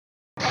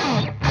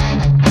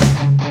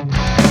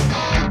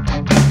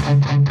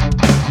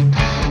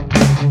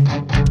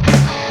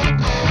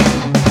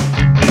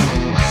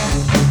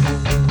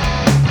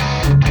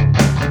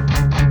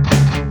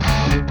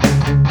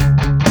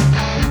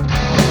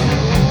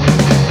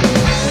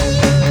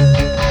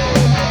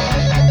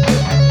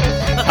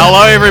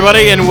Hello,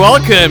 everybody, and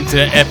welcome to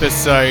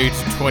episode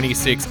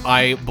 26.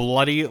 I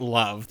bloody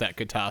love that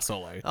guitar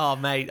solo. Oh,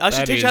 mate. I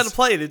should teach you how to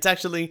play it. It's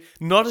actually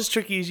not as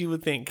tricky as you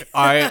would think.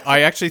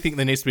 I actually think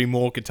there needs to be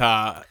more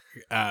guitar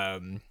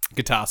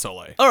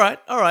solo. All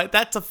right.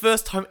 That's the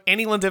first time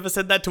anyone's ever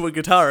said that to a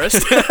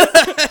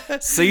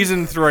guitarist.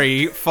 Season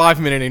 3,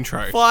 5-minute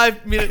intro.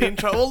 5-minute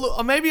intro. Well,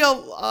 look, maybe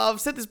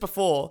I've said this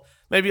before.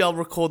 Maybe I'll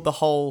record the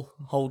whole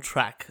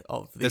track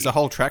of the... There's a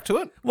whole track to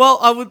it? Well,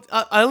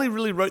 I only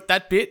really wrote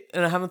that bit,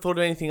 and I haven't thought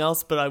of anything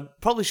else, but I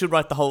probably should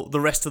write the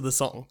rest of the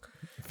song.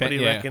 What do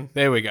you reckon?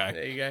 There we go.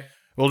 There you go.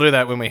 We'll do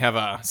that when we have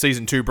a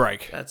season 2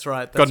 break. That's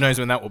right. God knows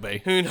when that will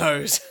be. Who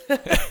knows?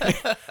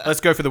 Let's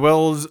go for the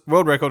world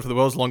record for the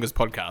world's longest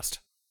podcast.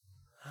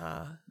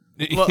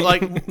 What,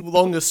 like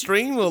longest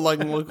stream or like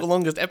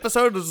longest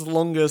episode or just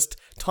longest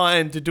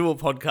time to do a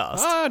podcast?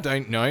 I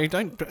don't know.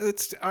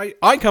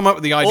 I come up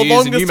with the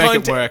ideas and you make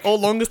it work. Or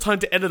longest time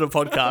to edit a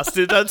podcast.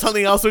 Is that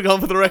something else we're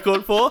going for the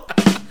record for?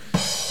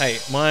 Hey,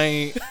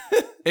 my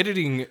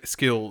editing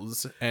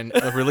skills and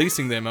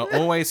releasing them are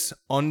always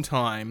on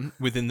time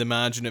within the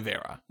margin of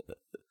error.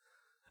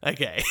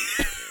 Okay.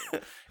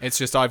 It's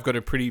just I've got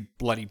a pretty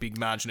bloody big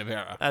margin of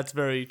error. That's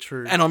very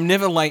true. And I'm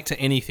never late to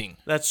anything.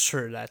 That's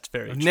true. That's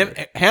very true.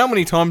 How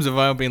many times have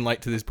I been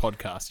late to this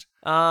podcast?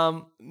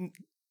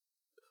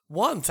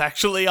 Once,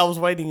 actually. I was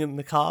waiting in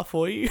the car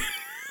for you.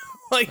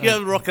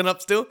 You're rocking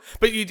up still.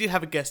 But you did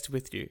have a guest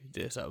with you,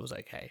 so it was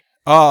okay.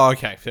 Oh,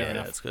 okay. Fair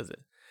enough. That's because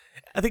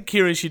I think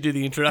Kieran should do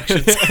the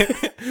introductions.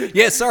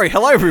 Yeah, sorry.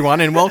 Hello,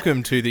 everyone, and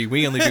welcome to the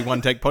We Only Do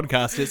One Take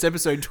podcast. It's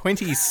episode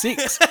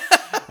 26.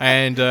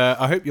 And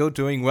I hope you're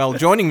doing well.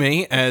 Joining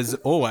me, as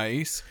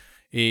always,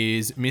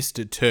 is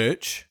Mr.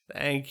 Turch.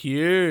 Thank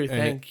you. I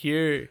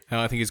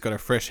think he's got a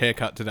fresh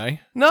haircut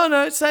today.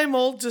 No, same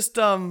old. Just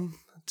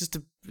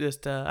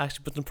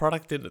actually put some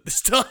product in it this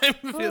time.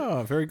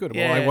 Oh, very good.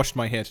 Yeah. Well, I washed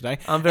my hair today.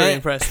 I'm very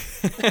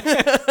impressed.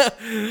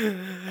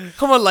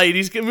 Come on,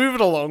 ladies, move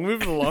it along.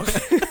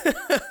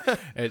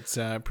 It's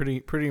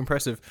pretty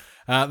impressive.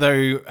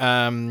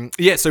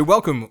 So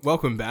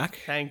welcome back.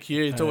 Thank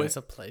you. It's always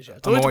a pleasure.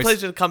 It's always a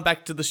pleasure to come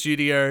back to the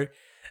studio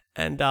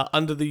and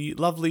under the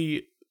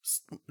lovely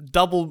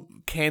double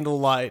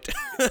candlelight.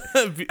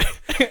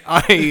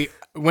 I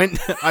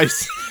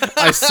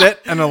set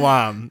an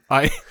alarm.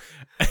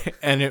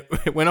 And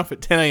it went off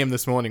at 10 a.m.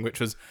 this morning,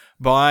 which was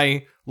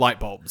by light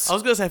bulbs. I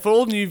was going to say, for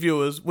all new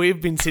viewers, we've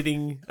been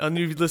sitting,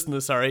 new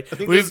listeners, sorry,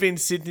 we've been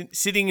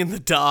sitting in the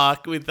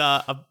dark with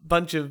a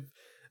bunch of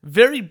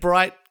very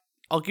bright,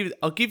 I'll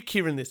give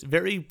Kieran this,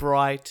 very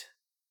bright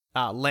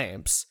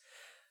lamps,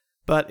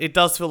 but it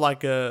does feel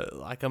like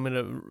I'm in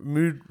a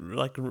mood,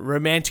 like a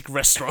romantic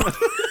restaurant.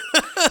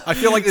 I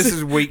feel like this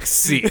is week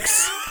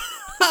 6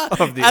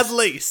 of this. At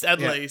least.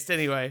 Anyway,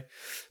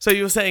 so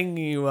you were saying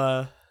you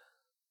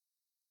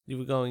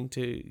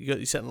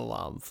set an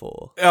alarm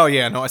for... Oh,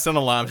 yeah, no, I set an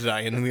alarm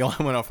today, and then the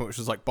alarm went off, which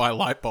was like by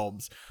light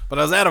bulbs. But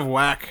I was out of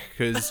whack,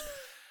 because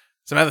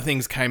some other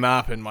things came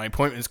up, and my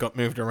appointments got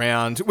moved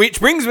around,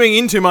 which brings me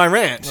into my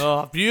rant.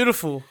 Oh,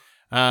 beautiful.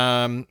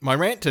 My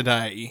rant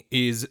today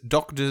is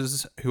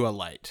doctors who are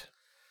late.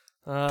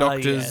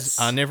 Doctors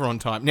are never on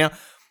time. Now,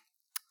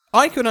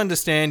 I could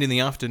understand in the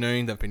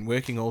afternoon, they've been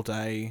working all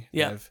day,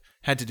 they've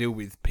had to deal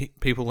with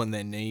people and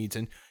their needs,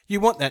 and you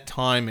want that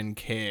time and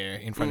care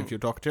in front of your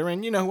doctor,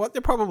 and you know what?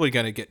 They're probably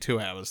going to get 2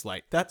 hours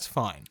late. That's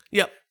fine.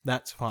 Yep.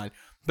 That's fine.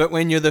 But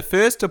when you're the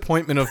first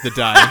appointment of the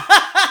day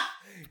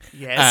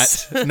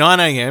yes. at 9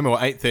 a.m. or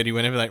 8:30,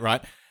 whenever they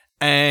write,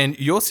 and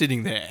you're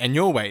sitting there and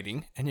you're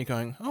waiting and you're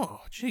going, oh,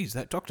 geez,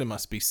 that doctor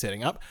must be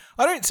setting up.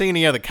 I don't see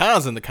any other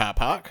cars in the car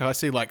park. I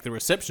see like the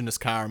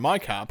receptionist car in my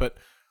car,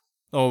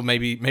 or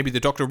maybe the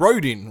doctor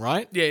rode in,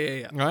 right?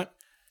 Yeah. Right?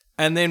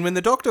 And then when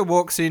the doctor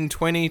walks in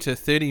 20 to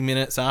 30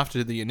 minutes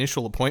after the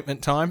initial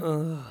appointment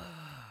time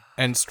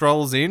and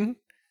strolls in,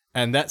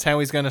 and that's how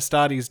he's going to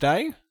start his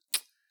day?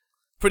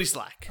 Pretty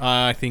slack.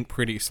 I think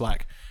pretty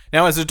slack.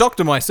 Now, as a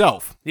doctor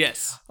myself,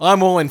 yes,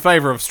 I'm all in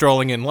favour of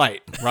strolling in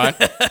late, right?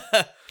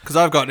 Because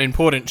I've got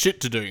important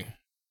shit to do,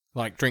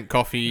 like drink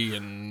coffee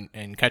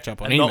and catch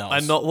up on emails.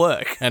 And not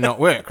work. And not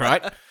work,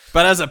 right?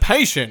 But as a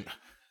patient...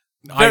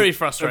 Very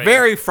frustrating.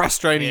 Very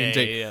frustrating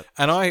indeed. Yeah.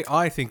 And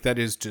I think that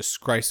is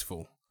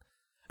disgraceful.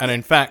 And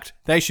in fact,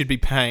 they should be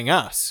paying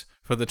us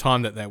for the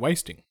time that they're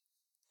wasting.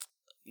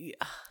 Yeah.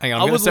 Hang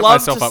on, I'm going to set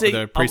myself up with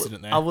a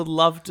precedent there. I would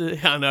love to...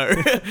 I know.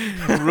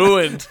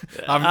 Ruined.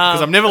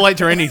 Because I'm never late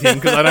to anything,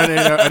 because I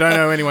don't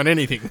know anyone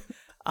anything.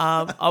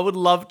 I would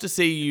love to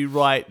see you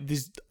write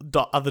this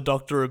other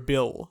doctor a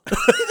bill.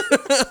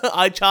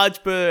 I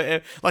charge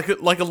per... Like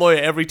a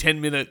lawyer every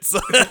 10 minutes.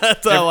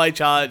 That's how I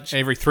charge.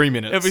 Every 3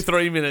 minutes. Every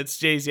 3 minutes.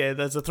 Jeez, yeah.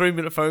 There's a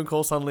 3-minute phone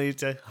call. Suddenly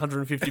it's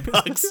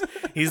 $150.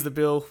 Here's the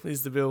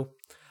bill.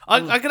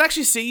 I could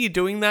actually see you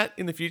doing that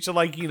in the future.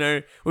 Like, you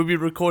know, we'll be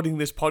recording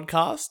this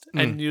podcast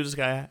and you just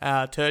go,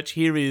 Turch,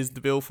 here is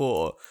the bill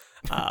for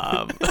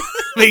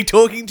me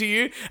talking to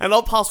you. And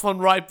I'll pass one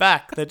right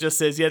back that just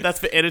says, yeah, that's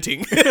for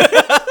editing.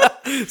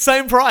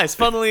 Same price,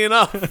 funnily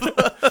enough.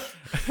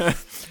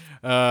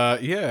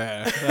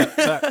 Yeah,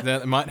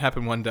 that might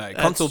happen one day.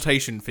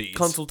 Consultation fees.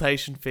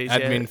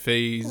 Admin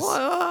fees.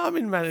 Well, I'm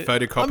in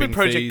photocopying I'm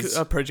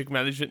in project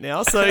management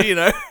now, so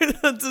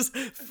just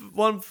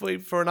one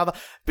for another.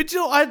 But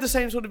I had the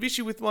same sort of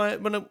issue with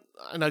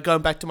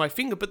going back to my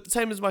finger. But the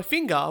same as my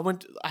finger, I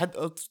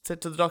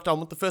said to the doctor, I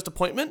want the first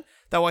appointment.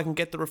 That way I can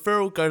get the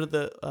referral, go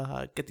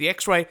to get the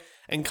X-ray,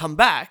 and come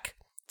back.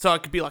 So I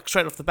could be like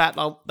straight off the bat.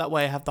 That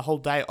way I have the whole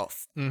day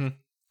off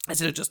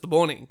instead of just the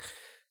morning.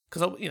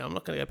 Because I'm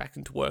not going to go back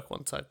into work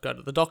once I go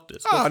to the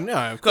doctor's. Oh no,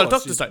 of got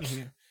course. a doctor's note.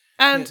 Yeah.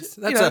 And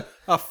that's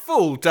a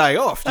full day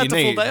off. That's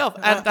a full day off,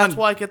 and that's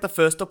why I get the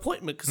first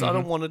appointment because I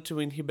don't want it to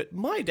inhibit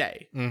my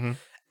day. Mm-hmm.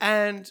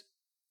 And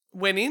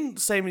went in,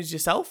 same as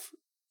yourself,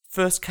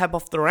 first cab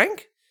off the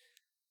rank.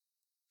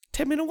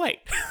 10-minute wait,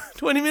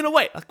 20-minute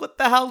wait. Like, what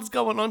the hell is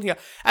going on here?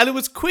 And it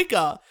was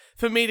quicker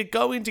for me to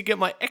go in to get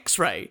my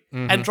X-ray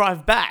and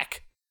drive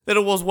back than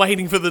it was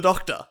waiting for the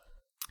doctor.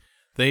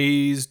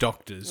 These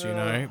doctors,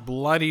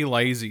 bloody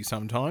lazy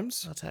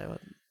sometimes. I'll tell you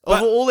what.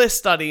 But all their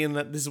studying,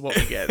 that this is what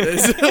we get.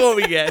 This is what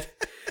we get.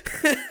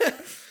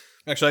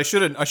 Actually,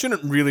 I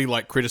shouldn't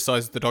really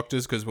criticize the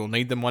doctors because we'll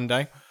need them one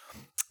day.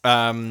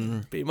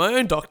 Be my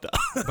own doctor.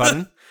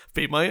 Pardon?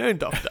 Be my own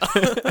doctor.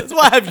 That's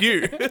why I have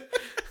you.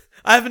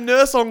 I have a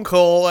nurse on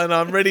call and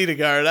I'm ready to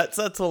go.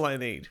 That's all I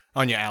need.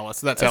 On your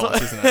Alice. That's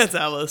Alice, isn't it? That's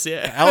Alice,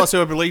 yeah. Alice,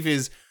 who I believe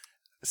is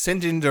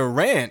sent in a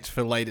rant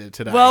for later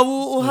today. Well,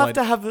 we'll have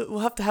to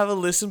have a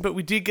listen, but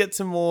we did get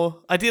some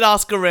more. I did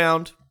ask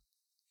around.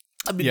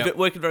 I've been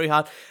working very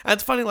hard. And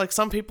it's funny,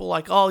 some people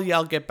oh yeah,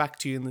 I'll get back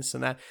to you and this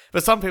and that.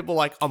 But some people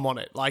I'm on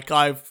it.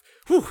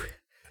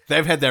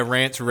 They've had their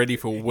rants ready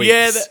for weeks.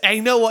 Yeah, and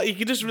you know what? You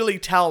can just really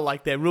tell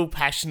they're real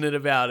passionate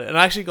about it. And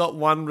I actually got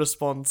one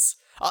response.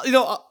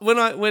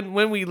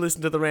 When we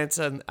listened to the rants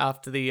and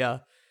after the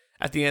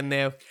at the end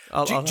there.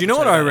 Do you know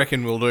what I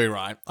reckon we'll do,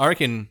 right? I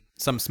reckon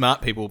some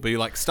smart people will be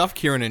stuff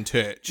Kieran and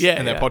Turch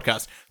in their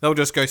podcast. They'll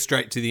just go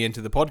straight to the end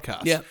of the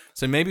podcast. Yeah.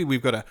 So maybe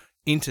we've got to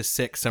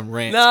intersect some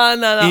rants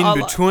in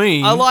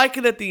between. I like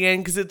it at the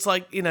end because it's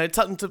it's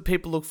something to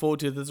people look forward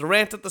to. There's a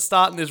rant at the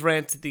start and there's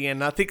rants at the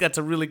end. I think that's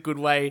a really good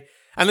way.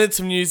 And then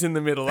some news in the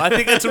middle. I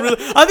think that's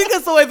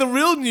the way the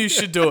real news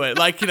should do it.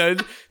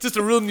 Just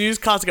a real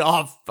newscast go,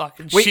 oh,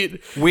 fucking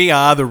shit. We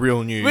are the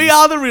real news. We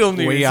are the real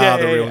news. We are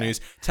the real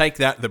news. Take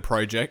that, The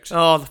Project.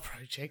 Oh, The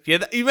Project.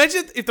 Yeah,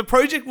 imagine if The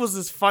Project was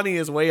as funny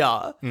as we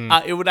are,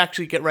 it would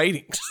actually get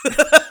ratings.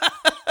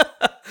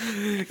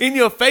 In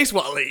your face,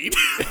 Waleed.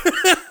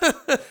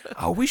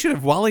 Oh, we should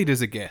have Waleed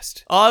as a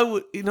guest. I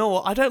would. You know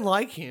what? I don't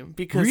like him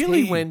because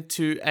Really? he went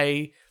to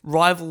a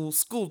rival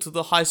school to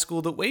the high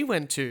school that we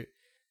went to.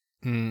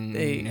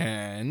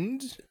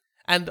 And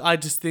I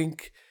just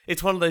think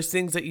it's one of those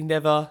things that you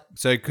never.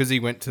 So, because he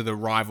went to the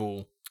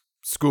rival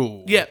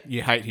school,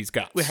 you hate his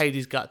guts. We hate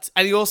his guts,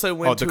 and he also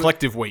went. The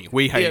collective we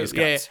hate his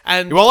guts. Yeah,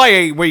 and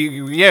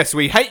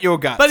we hate your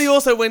guts. But he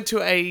also went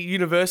to a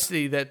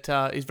university that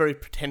is very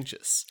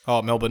pretentious.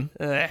 Oh, Melbourne.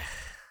 Yeah,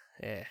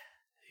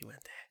 he went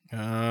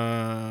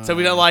there. So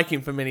we don't like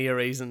him for many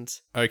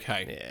reasons.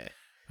 Okay. Yeah.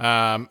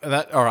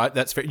 All right.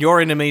 That's fair. Your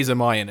enemies are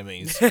my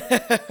enemies.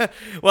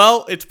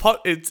 Well, it's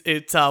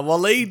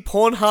Waleed,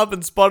 Pornhub,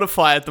 and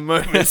Spotify at the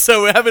moment,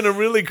 so we're having a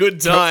really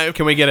good time.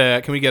 Can we get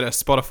a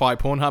Spotify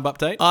Pornhub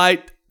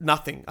update?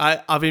 Nothing.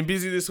 I've been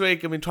busy this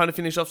week. I've been trying to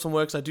finish off some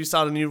work, so I do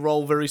start a new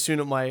role very soon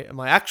at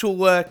my actual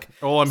work.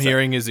 All I'm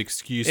hearing is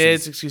excuses. Yeah,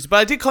 it's excuses. But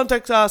I did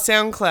contact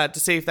SoundCloud to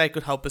see if they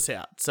could help us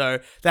out. So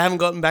they haven't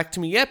gotten back to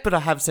me yet, but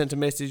I have sent a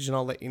message and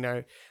I'll let you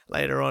know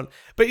later on.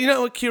 But you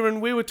know what, Kieran,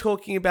 we were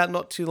talking about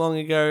not too long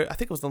ago, I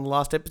think it was on the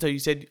last episode, you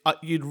said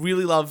you'd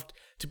really love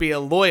to be a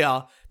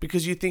lawyer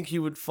because you think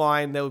you would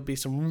find there would be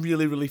some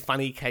really, really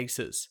funny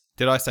cases.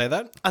 Did I say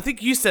that? I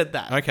think you said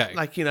that. Okay.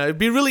 It'd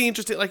be really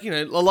interesting,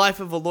 the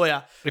life of a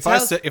lawyer. If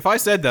I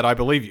said that, I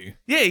believe you.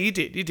 Yeah, you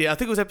did. I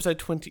think it was episode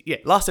 20. Yeah,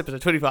 last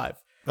episode, 25.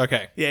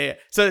 Okay. Yeah.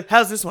 So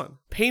how's this one?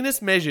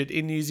 Penis measured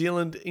in New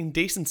Zealand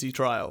indecency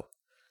trial.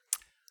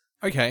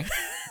 Okay.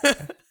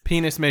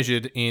 Penis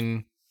measured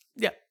in...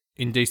 Yeah.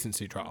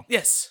 Indecency trial.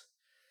 Yes.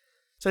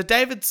 So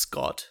David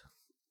Scott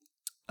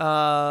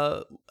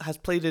has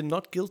pleaded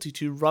not guilty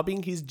to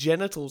rubbing his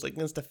genitals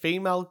against a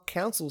female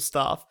council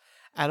staff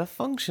at a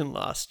function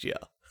last year.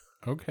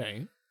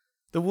 Okay.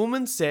 The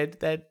woman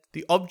said that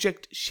the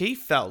object she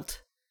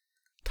felt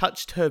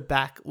touched her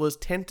back was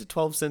 10 to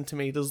 12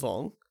 centimeters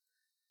long.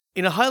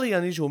 In a highly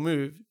unusual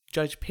move,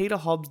 Judge Peter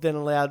Hobbs then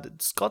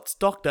allowed Scott's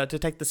doctor to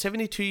take the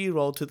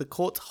 72-year-old to the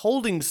court's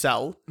holding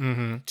cell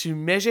to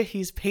measure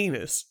his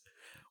penis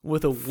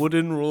with a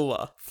wooden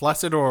ruler.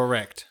 Flaccid or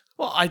erect?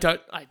 Well, I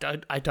don't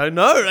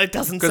know. It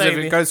doesn't say. Because if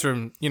it goes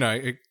from,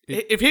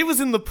 if he was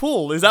in the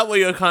pool, is that what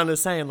you're kind of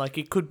saying?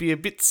 It could be a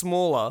bit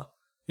smaller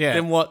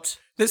than what?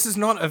 This is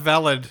not a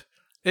valid...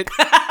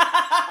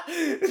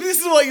 This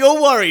is what you're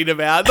worried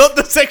about, not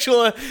the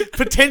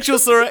potential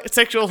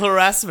sexual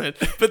harassment,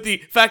 but the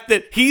fact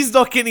that he's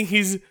not getting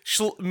his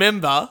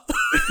member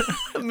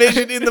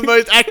measured in the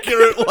most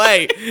accurate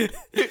way.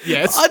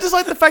 Yes. I just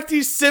like the fact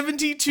he's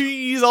 72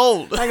 years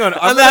old. Hang on,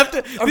 And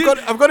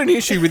I've got an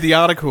issue with the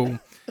article.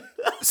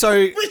 So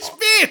which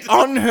bit?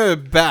 on her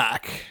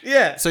back.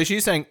 Yeah. So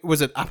she's saying,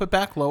 was it upper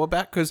back, lower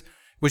back? Because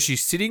was she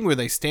sitting? Were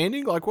they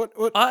standing? Like what?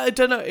 I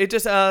don't know. It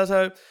just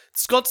so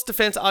Scott's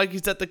defense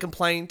argues that the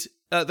complaint,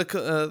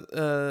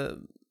 the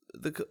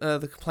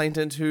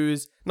complainant,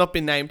 who's not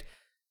been named,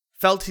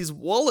 felt his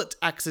wallet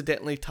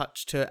accidentally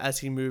touched her as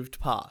he moved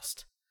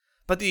past.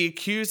 But the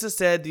accuser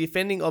said the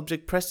offending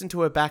object pressed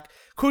into her back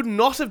could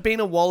not have been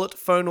a wallet,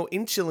 phone, or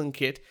insulin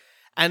kit,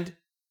 and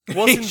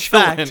was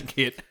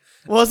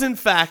in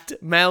fact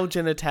male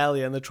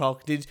genitalia, and the trial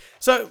continued.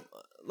 So,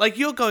 like,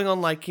 you're going on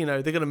like, you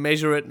know, they're going to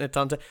measure it and it's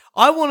under.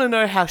 I want to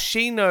know how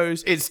she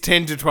knows it's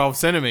 10 to 12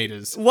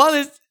 centimeters. One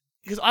is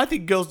because I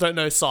think girls don't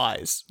know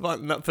size.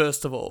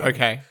 First of all,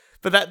 Okay.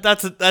 but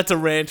that's a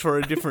rant for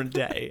a different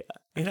day.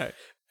 You know.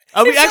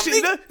 We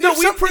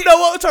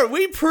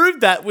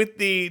proved that with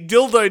the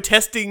dildo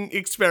testing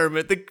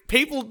experiment. The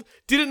people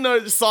didn't know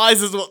the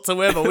sizes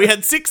whatsoever. We had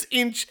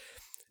 6-inch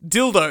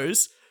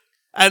dildos,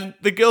 and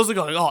the girls are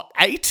going,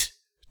 8?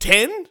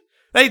 10?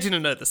 They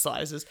didn't know the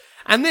sizes.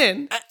 And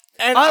then,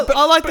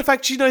 I like the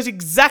fact she knows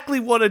exactly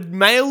what a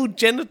male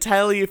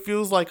genitalia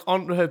feels like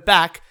on her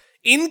back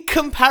in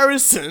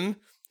comparison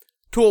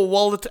to a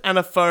wallet and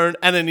a phone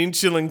and an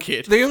insulin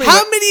kit.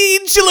 How many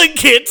insulin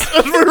kits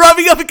are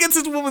rubbing up against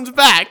this woman's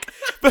back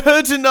for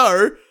her to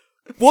know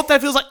what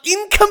that feels like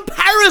in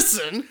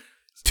comparison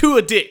to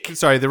a dick?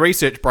 Sorry, the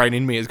research brain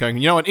in me is going,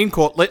 you know what, in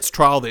court, let's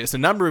trial this. A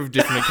number of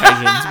different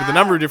occasions with a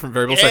number of different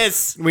variables. Yes.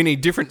 So we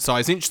need different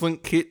size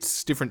insulin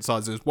kits, different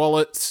sizes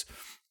wallets.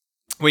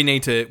 We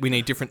need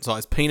different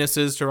size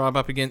penises to rub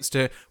up against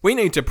her. We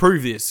need to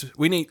prove this.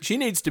 She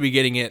needs to be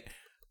getting it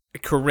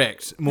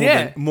correct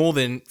more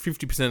than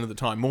 50% of the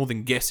time, more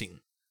than guessing.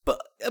 But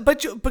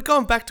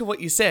going back to what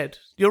you said,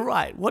 you're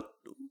right.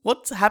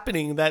 What's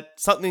happening that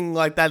something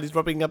like that is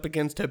rubbing up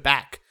against her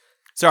back?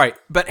 Sorry,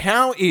 but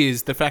how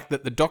is the fact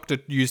that the doctor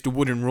used a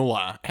wooden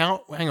ruler?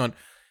 How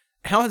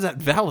is that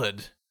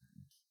valid?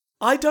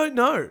 I don't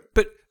know.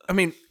 But I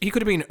mean, he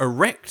could have been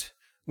erect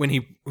when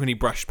he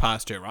brushed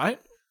past her, right?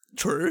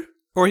 True.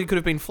 Or he could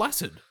have been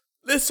flaccid.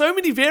 There's so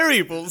many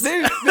variables.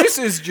 This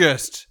is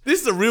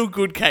a real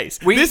good case.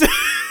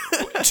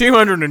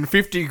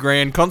 250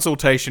 grand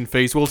consultation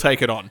fees. We'll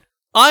take it on.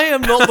 I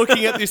am not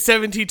looking at this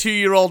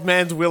 72-year-old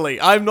man's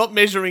willy. I'm not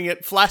measuring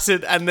it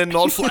flaccid and then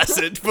not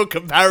flaccid for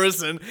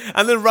comparison,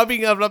 and then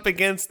rubbing it up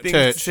against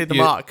things to see the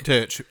mark.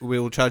 Turch,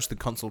 we'll charge the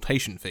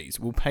consultation fees.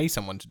 We'll pay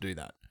someone to do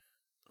that.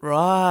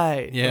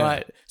 Right, yeah.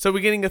 Right. So we're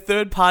getting a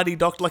third-party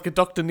doctor, like a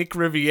Dr. Nick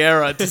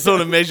Riviera, to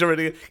sort of measure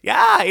it.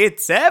 Yeah,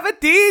 it's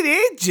 17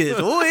 inches.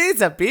 Oh,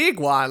 it's a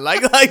big one.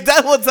 Like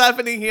that's what's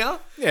happening here.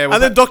 Yeah.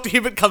 And then Dr.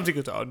 Hibbert comes and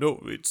goes, oh,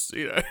 no, it's,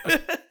 you know.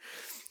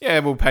 Yeah,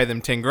 we'll pay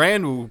them 10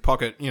 grand. We'll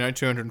pocket,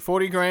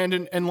 240 grand,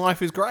 and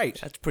life is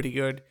great. That's pretty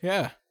good.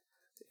 Yeah.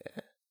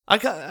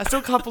 I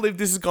still can't believe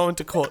this is going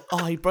to court.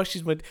 Oh, he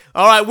brushes my...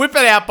 All right, whip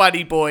it out,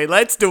 buddy boy.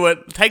 Let's do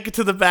it. Take it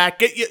to the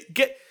back.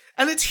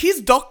 And it's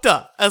his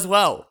doctor as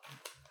well.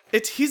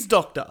 It's his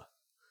doctor.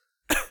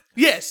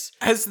 Yes.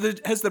 Has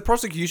the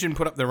prosecution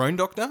put up their own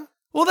doctor?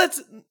 Well,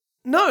 that's...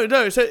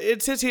 No. So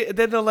it says here,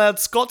 then allowed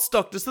Scott's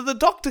doctor. So the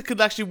doctor could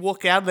actually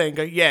walk out there and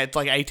go, yeah, it's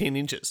like 18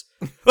 inches.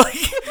 Like...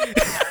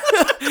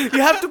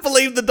 You have to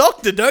believe the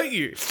doctor, don't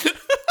you?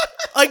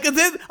 Like,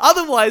 then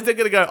otherwise they're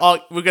going to go, oh,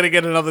 we're going to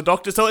get another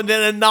doctor. So and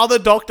then another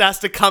doctor has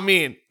to come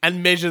in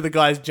and measure the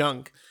guy's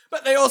junk.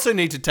 But they also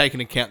need to take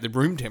into account the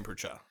room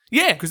temperature.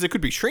 Yeah. Because there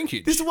could be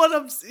shrinkage. This is what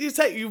I'm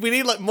saying. We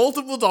need like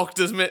multiple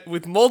doctors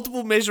with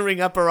multiple measuring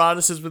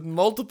apparatuses with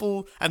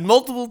multiple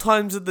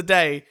times of the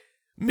day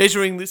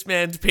measuring this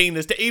man's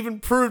penis to even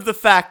prove the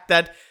fact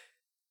that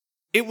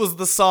it was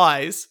the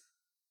size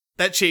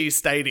that she's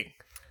stating.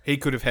 He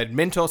could have had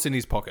Mentos in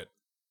his pocket.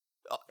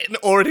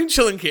 Or an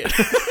insulin kit.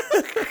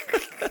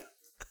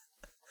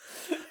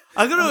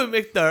 I'm going to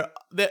admit, though,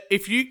 that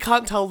if you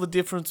can't tell the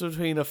difference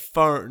between a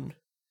phone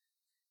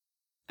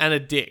and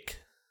a dick,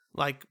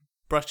 like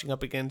brushing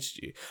up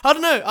against you, I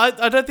don't know.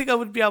 I don't think I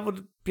would be able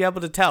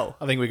to tell.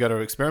 I think we got to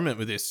experiment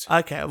with this.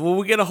 Okay, well,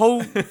 we'll get a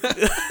whole...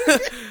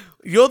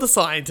 You're the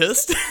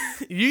scientist.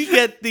 You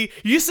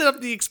set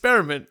up the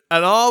experiment,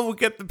 and I will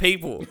get the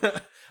people.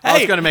 I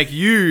was going to make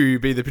you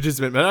be the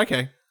participant, but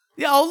okay.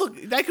 Yeah, oh look,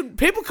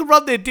 people can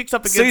rub their dicks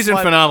up against Season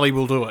finale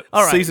will do it.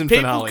 All right, Season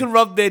finale. People can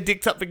rub their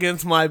dicks up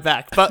against my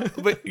back,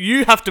 but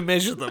you have to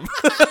measure them.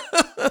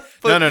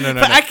 No. For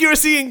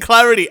accuracy and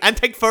clarity, and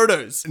take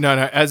photos. No.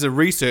 As a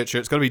researcher,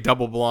 it's got to be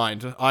double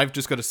blind. I've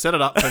just got to set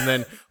it up and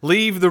then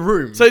leave the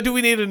room. So do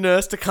we need a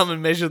nurse to come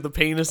and measure the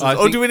penises?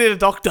 Or do we need a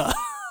doctor?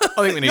 I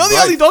think we need You're both.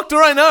 the only doctor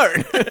I know.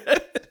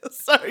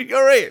 So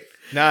you're in.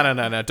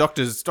 No.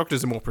 Doctors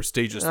are more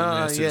prestigious than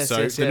nurses,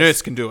 yes.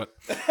 Nurse can do it.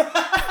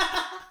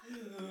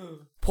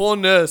 Poor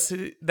nurse,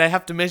 they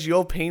have to measure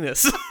your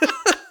penis.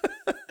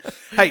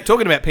 Hey,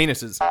 talking about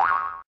penises.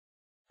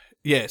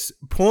 Yes,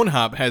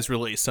 Pornhub has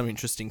released some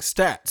interesting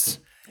stats.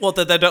 What,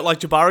 that they don't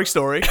like Jabari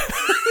Story?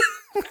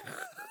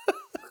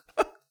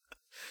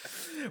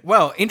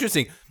 Well,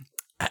 interesting.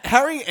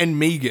 Harry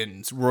and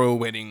Meghan's royal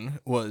wedding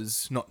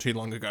was not too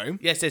long ago.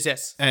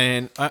 Yes.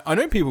 And I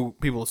know people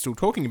are still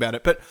talking about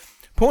it, but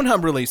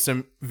Pornhub released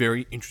some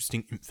very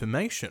interesting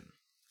information.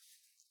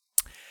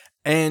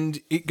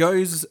 And it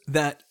goes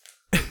that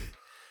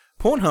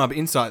Pornhub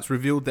Insights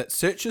revealed that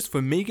searches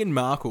for Meghan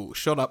Markle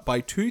shot up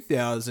by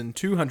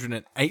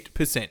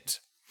 2,208%.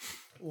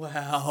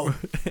 Wow.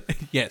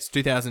 Yes,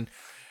 2,000.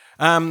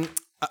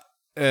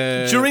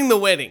 During the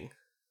wedding?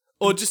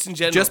 Or just in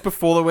general? Just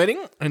before the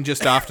wedding and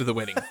just after the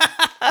wedding.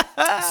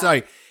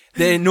 So,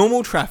 their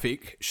normal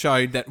traffic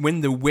showed that when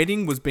the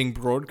wedding was being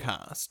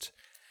broadcast,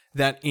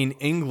 that in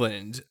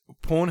England,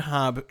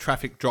 Pornhub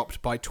traffic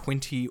dropped by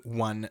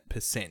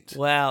 21%.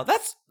 Wow.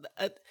 That's...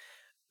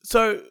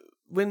 so,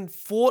 when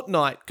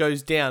Fortnite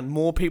goes down,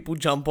 more people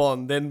jump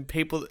on than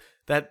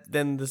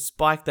the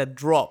spike that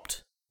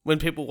dropped when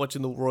people were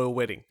watching the royal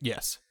wedding.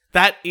 Yes.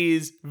 That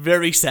is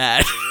very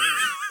sad.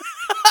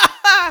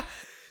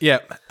 Yeah.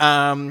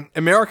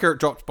 America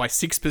dropped by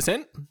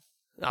 6%.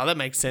 Oh, that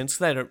makes sense.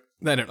 They don't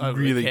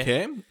really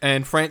care.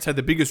 And France had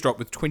the biggest drop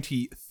with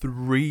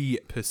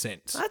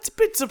 23%. That's a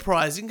bit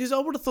surprising because I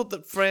would have thought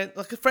that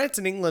France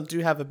and England do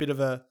have a bit of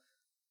a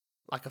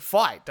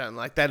fight, don't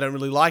like? They don't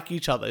really like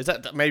each other. Is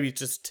that maybe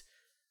just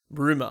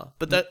rumor?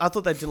 But I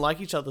thought they didn't like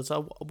each other.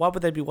 So why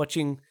would they be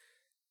watching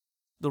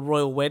the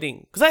royal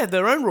wedding? Because they have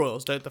their own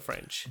royals, don't the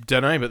French?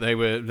 Don't know, but they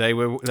were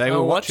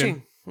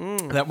watching.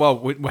 That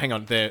hang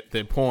on,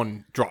 their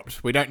porn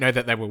dropped. We don't know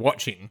that they were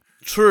watching.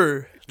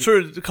 True.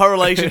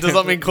 Correlation does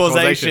not mean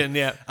causation.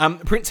 Yeah.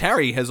 Prince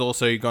Harry has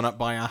also gone up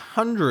by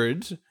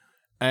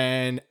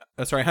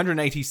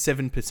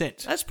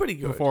 187%. That's pretty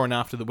good. Before and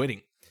after the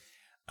wedding.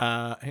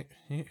 I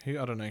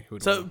don't know who.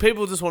 So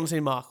people just want to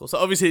see Markle. So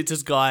obviously it's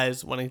just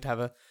guys wanting to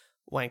have a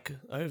wank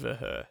over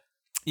her.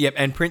 Yep,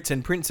 and Prince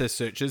and Princess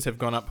searches have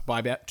gone up by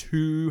about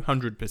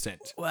 200%.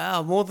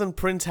 Wow, more than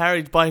Prince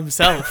Harry by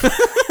himself.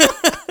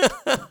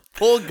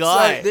 Poor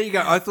guy. So there you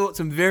go. I thought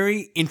some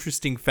very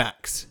interesting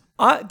facts.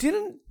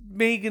 Didn't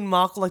Meghan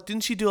Markle,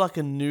 didn't she do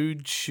a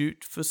nude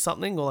shoot for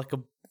something or a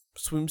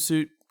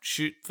swimsuit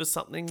shoot for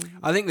something?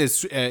 I think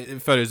there's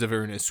photos of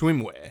her in her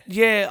swimwear.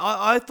 Yeah,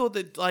 I thought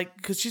that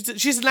because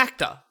she's an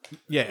actor.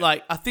 Yeah.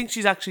 I think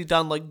she's actually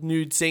done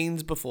nude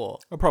scenes before.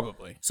 Oh,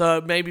 probably.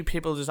 So maybe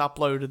people just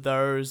uploaded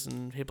those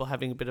and people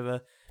having a bit of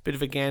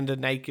a gander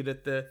naked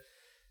at the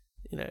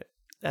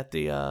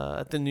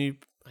new,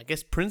 I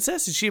guess,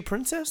 princess. Is she a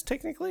princess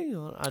technically?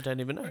 Or I don't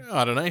even know.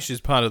 I don't know.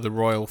 She's part of the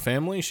royal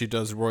family. She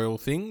does royal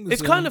things.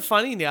 It's kind of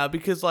funny now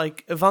because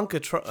Ivanka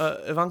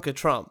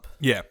Trump.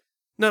 Yeah.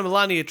 No,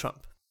 Melania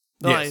Trump.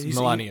 No, yes,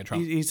 Melania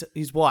Trump.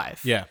 His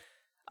wife. Yeah.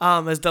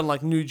 Has done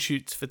nude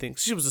shoots for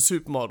things. She was a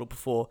supermodel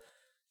before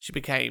she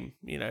became,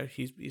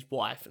 his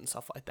wife and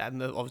stuff like that,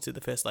 and obviously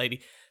the first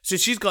lady. So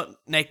she's got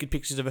naked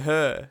pictures of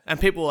her, and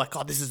people are like,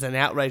 "Oh, this is an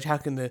outrage! How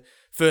can the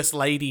first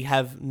lady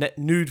have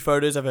nude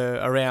photos of her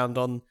around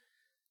on?"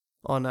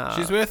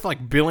 She's worth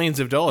billions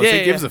of dollars.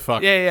 Who gives a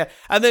fuck? Yeah.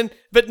 And then,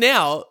 but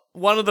now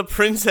one of the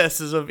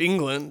princesses of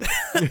England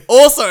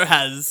also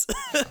has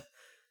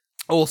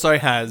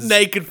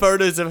naked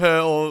photos of her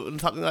or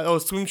something or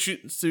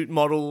swimsuit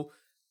model.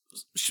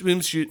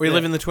 We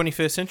live in the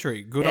 21st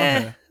century. Good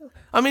on her.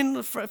 I mean,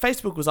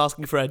 Facebook was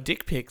asking for our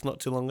dick pics not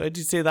too long ago. Did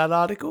you see that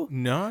article?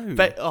 No.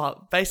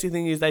 Basic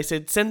thing is they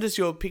said, send us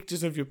your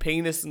pictures of your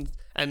penis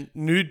and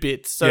nude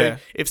bits. So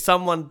if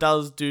someone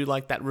does do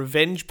that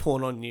revenge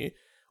porn on you,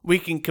 we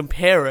can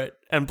compare it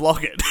and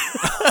block it.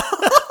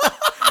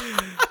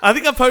 I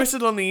think I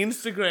posted on the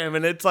Instagram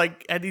and it's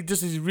and he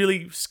just this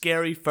really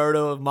scary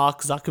photo of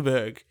Mark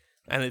Zuckerberg.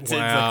 And it's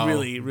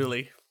really,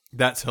 really...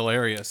 That's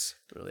hilarious.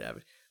 Really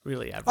average.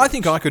 Really average. I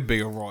think I could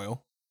be a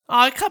royal.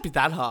 Oh, it can't be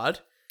that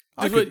hard.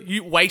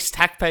 You waste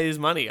taxpayers'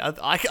 money.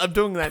 I'm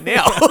doing that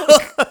now.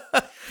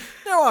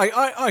 No,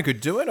 I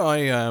could do it.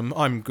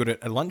 I'm good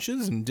at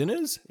lunches and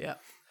dinners. Yeah.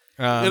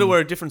 You gotta wear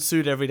a different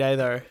suit every day,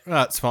 though.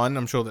 That's fine.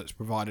 I'm sure that's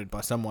provided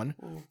by someone.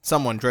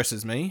 Someone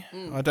dresses me.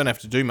 I don't have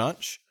to do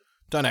much.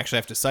 Don't actually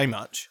have to say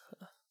much.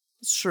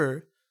 It's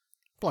true.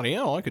 Bloody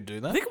hell, I could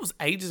do that. I think it was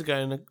ages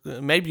ago,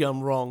 and maybe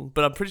I'm wrong,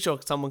 but I'm pretty sure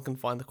someone can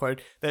find the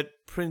quote, that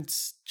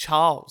Prince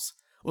Charles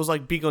was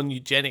big on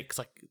eugenics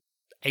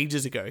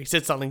ages ago. He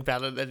said something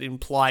about it that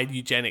implied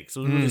eugenics. It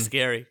was really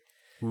scary.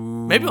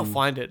 Ooh. Maybe I'll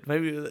find it.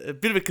 Maybe a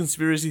bit of a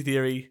conspiracy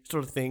theory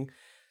sort of thing,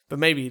 but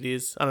maybe it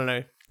is. I don't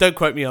know. Don't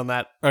quote me on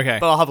that. Okay.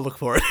 But I'll have a look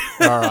for it.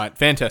 All right.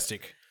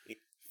 Fantastic.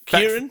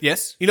 Kieran?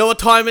 Yes? You know what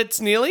time it's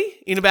nearly?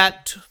 In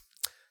about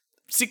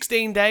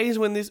 16 days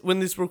when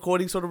this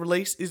recording sort of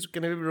is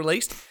going to be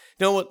released.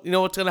 You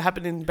know what's going to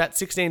happen in about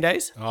 16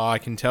 days? Oh, I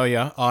can tell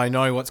you. I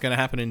know what's going to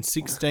happen in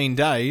 16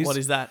 days. What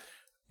is that?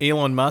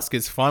 Elon Musk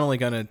is finally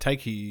going to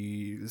take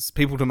his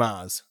people to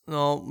Mars.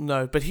 Oh,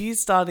 no. But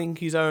he's starting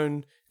his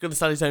own... Going to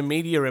start his own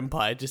media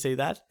empire. Did you see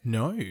that?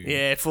 No.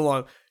 Yeah, full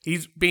on.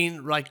 He's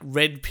been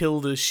red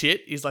pilled as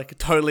shit. He's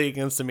totally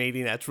against the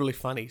media now. It's really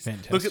funny.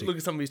 Fantastic. Look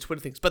at some of his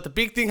Twitter things. But the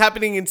big thing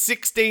happening in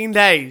 16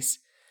 days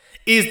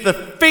is the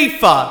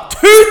FIFA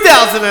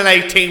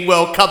 2018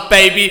 World Cup,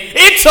 baby.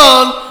 It's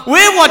on.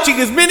 We're watching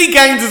as many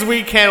games as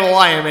we can. Well,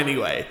 I am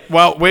anyway.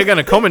 Well, we're going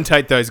to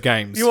commentate those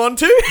games. You want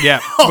to? Yeah,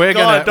 Oh, we're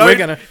God,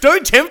 gonna.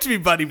 Don't tempt me,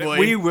 buddy boy.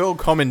 We will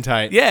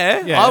commentate.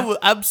 Yeah, I will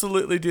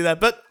absolutely do that.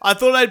 But I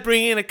thought I'd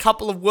bring in a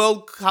couple of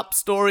World Cup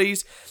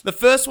stories. The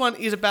first one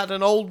is about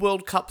an old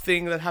World Cup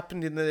thing that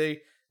happened in the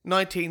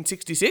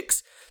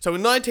 1966. So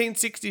in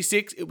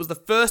 1966, it was the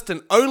first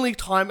and only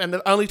time, and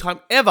the only time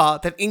ever,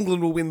 that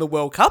England will win the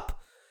World Cup.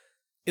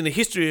 In the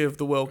history of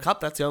the World Cup,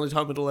 that's the only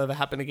time it'll ever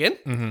happen again.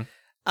 Mm-hmm.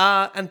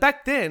 And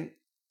back then,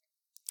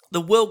 the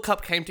World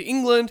Cup came to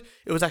England.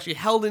 It was actually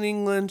held in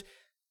England.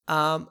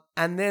 And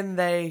then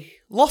they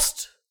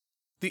lost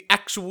the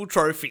actual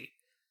trophy.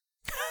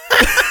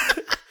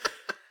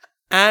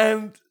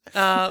 and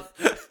no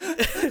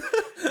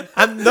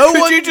Could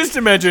one... you just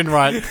imagine,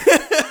 right?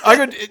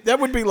 That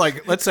would be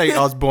like, let's say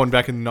I was born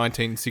back in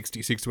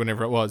 1966,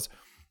 whenever it was.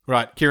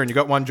 Right, Kieran, you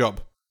got one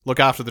job. Look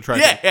after the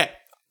trophy. Yeah.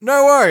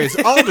 No worries,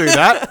 I'll do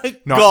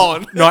that.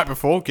 Gone. Night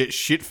before, get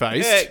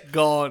shit-faced. Yeah,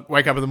 gone.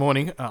 Wake up in the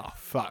morning, oh,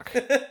 fuck.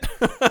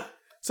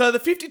 So the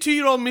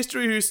 52-year-old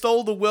mystery who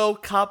stole the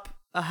World Cup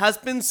has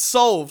been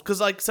solved.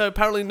 Because, so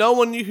apparently no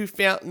one knew who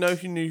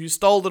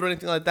stole it or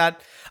anything like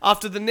that.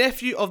 After the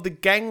nephew of the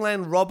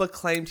gangland robber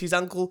claimed his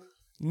uncle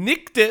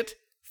nicked it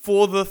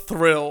for the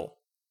thrill.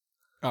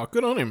 Oh,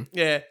 good on him.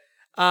 Yeah.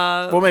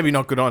 Well, maybe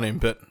not good on him,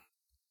 but...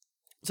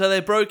 So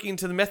they broke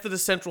into the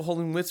Methodist Central Hall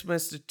in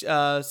Westminster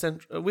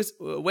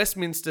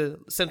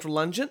Central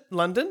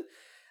London,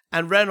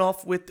 and ran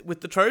off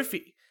with the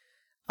trophy.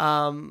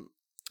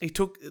 He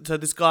took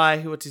this guy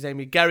what's his name?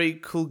 Gary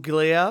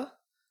Cuglia.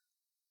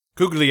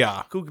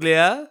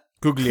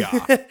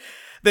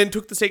 Then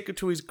took the secret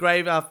to his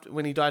grave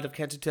when he died of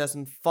cancer in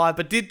 2005,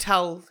 but did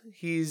tell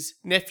his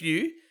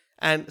nephew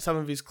and some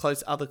of his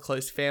other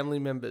close family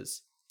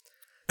members.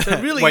 So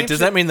really, wait, does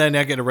that mean they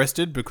now get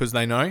arrested because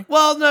they know?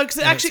 Well, no, because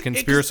actually, it's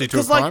conspiracy to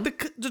a crime.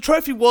 The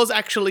trophy was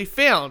actually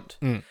found,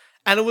 Mm.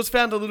 and it was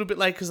found a little bit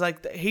late because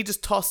he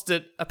just tossed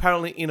it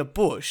apparently in a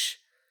bush,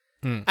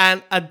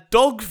 and a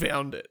dog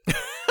found it.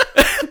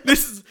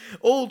 This is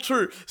all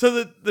true.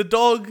 So the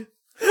dog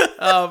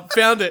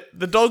found it.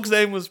 The dog's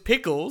name was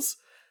Pickles.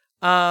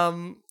 It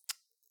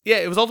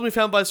was ultimately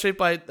found by the street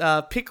by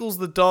Pickles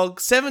the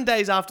dog 7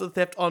 days after the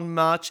theft on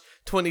March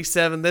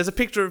 27. There's a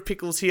picture of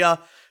Pickles here,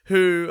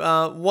 who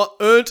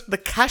earned the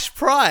cash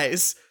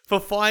prize for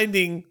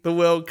finding the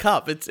World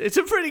Cup. It's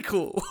a pretty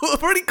cool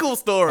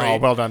story. Oh,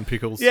 well done,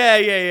 Pickles.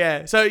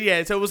 Yeah. So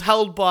it was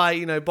held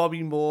by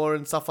Bobby Moore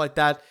and stuff like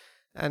that,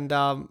 and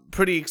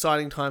pretty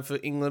exciting time for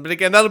England. But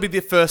again, that'll be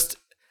the first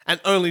and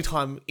only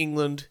time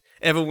England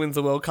ever wins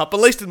the World Cup, at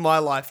least in my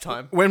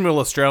lifetime. When will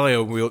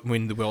Australia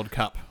win the World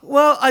Cup?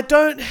 Well, I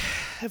don't...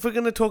 If we're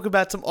going to talk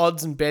about some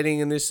odds and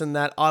betting and this and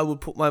that, I would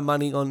put my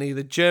money on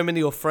either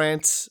Germany or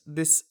France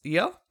this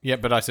year. Yeah,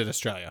 but I said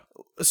Australia.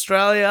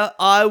 Australia,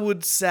 I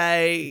would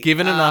say...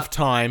 Given enough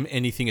time,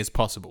 anything is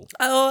possible.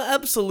 Oh,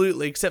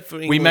 absolutely, except for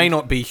England. We may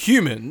not be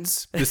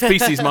humans. The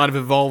species might have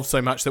evolved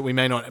so much that we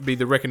may not be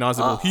the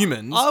recognisable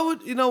humans. I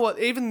would... You know what?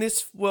 Even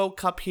this World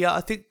Cup here, I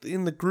think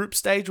in the group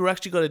stage, we're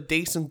actually got a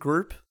decent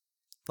group.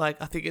 I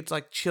think it's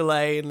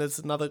Chile and there's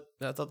another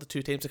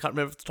two teams. I can't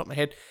remember off the top of my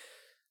head.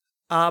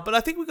 But I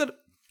think we've got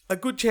a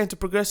good chance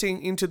of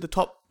progressing into the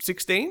top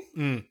 16.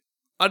 Mm.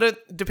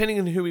 Depending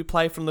on who we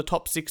play from the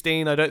top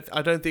 16, I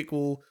don't think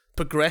we'll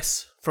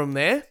progress from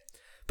there.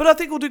 But I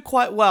think we'll do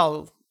quite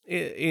well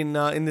in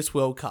this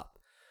World Cup.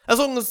 As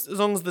long as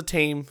the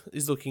team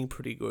is looking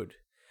pretty good.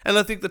 And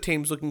I think the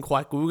team's looking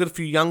quite good. We've got a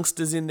few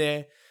youngsters in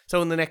there.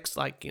 So in the next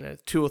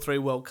 2 or 3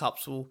 World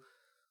Cups, we'll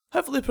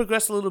hopefully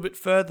progress a little bit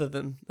further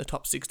than the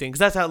top 16, because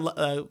that's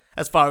how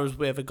as far as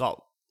we ever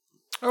got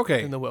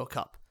in the World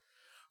Cup.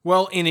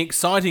 Well, in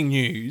exciting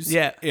news,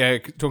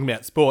 talking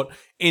about sport,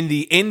 in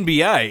the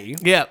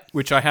NBA,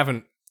 which I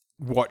haven't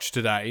watched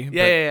today,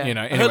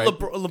 Anyway, I heard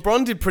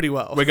LeBron did pretty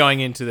well. We're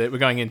going into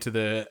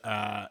the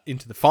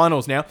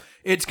finals now.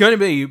 It's going to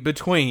be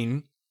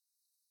between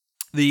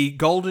the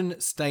Golden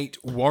State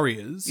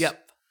Warriors.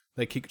 Yep.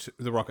 They kicked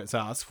the Rockets'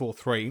 ass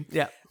 4-3.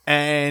 Yep.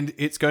 And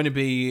it's going to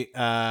be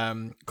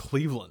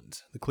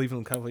Cleveland, the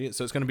Cleveland Cavaliers.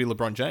 So it's going to be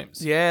LeBron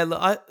James. Yeah,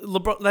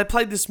 LeBron. They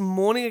played this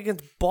morning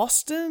against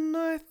Boston,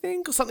 I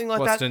think, or something like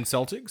Boston that.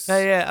 Celtics.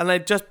 Yeah, and they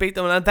just beat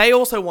them, and they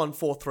also won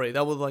 4-3.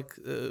 They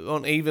were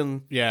on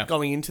even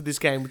going into this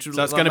game, which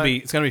so it's going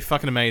to be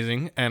fucking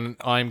amazing. And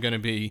I'm going to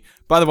be.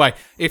 By the way,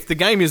 if the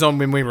game is on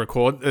when we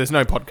record, there's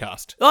no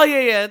podcast. Oh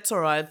yeah, it's all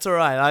right.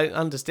 I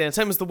understand.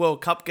 Same as the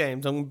World Cup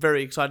games. I'm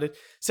very excited.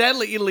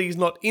 Sadly, Italy is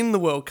not in the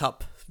World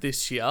Cup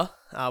this year.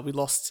 We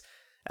lost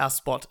our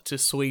spot to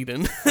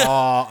Sweden.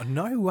 Oh,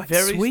 no way.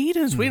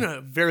 Sweden are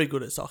very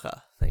good at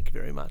soccer. Thank you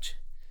very much.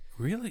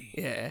 Really?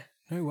 Yeah.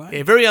 No way.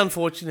 Yeah, very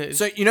unfortunate.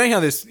 So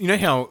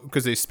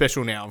because there's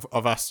special now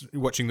of us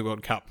watching the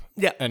World Cup.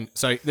 Yeah. And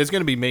so there's going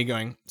to be me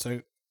going,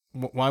 so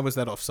why was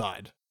that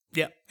offside?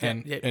 Yeah.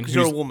 And because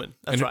you're a woman.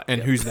 That's right.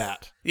 And who's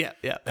that? Yeah.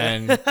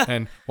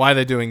 And why are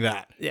they doing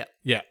that? Yeah.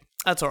 Yeah.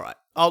 That's all right.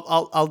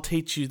 I'll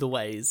teach you the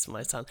ways,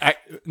 my son.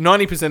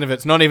 90% of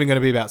it's not even going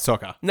to be about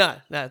soccer. No,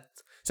 that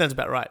sounds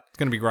about right. It's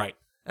going to be great.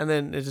 And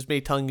then it's just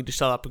me telling you to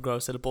shut up and grow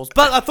a set of balls.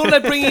 But I thought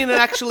I'd bring in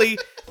actually,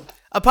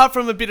 apart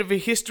from a bit of a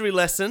history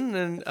lesson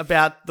and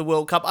about the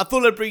World Cup, I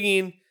thought I'd bring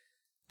in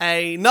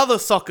another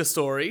soccer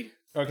story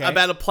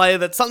about a player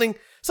that something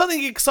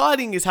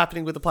exciting is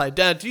happening with the player.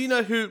 Dad, do you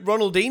know who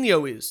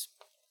Ronaldinho is?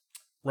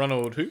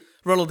 Ronald who?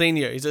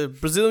 Ronaldinho. He's a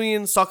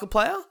Brazilian soccer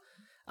player.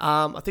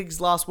 I think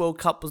his last World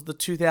Cup was the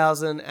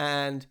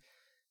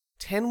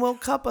 2010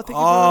 World Cup, I think.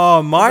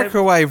 Oh,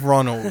 Microwave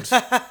Ronald.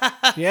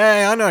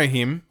 Yeah, I know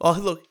him. Oh,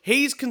 look,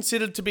 he's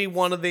considered to be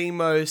one of the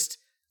most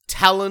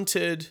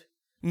talented,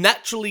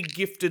 naturally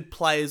gifted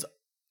players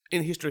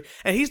in history.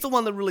 And he's the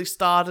one that really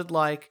started,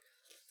 like,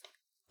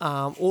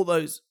 all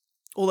those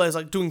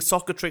like doing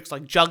soccer tricks,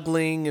 like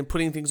juggling and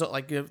putting things on,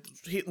 like, you know,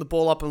 hitting the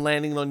ball up and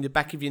landing on the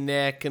back of your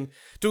neck and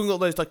doing all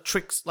those like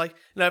tricks, like,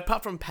 you know,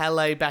 apart from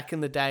Pelé back in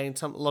the day and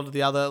a lot of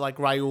the other like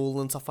Raul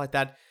and stuff like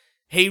that,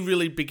 he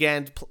really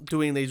began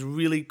doing these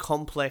really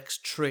complex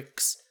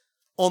tricks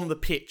on the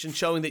pitch and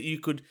showing that you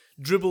could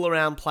dribble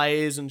around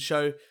players and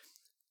show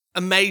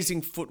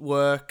amazing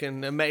footwork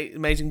and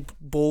amazing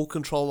ball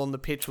control on the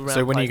pitch.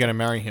 So when are you going to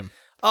marry him?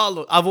 Oh,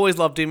 look, I've always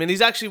loved him, and he's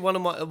actually one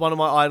of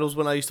my idols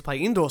when I used to play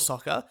indoor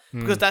soccer,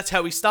 because that's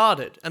how he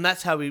started, and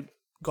that's how he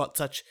got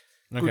such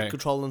good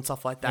control and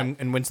stuff like that.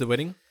 And when's the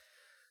wedding?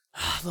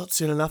 Not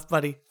soon enough,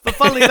 buddy. But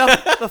funnily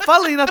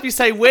enough, you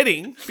say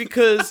wedding,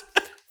 because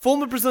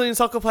former Brazilian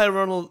soccer player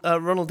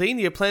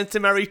Ronaldinho plans to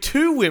marry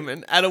 2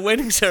 women at a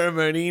wedding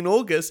ceremony in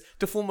August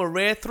to form a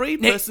rare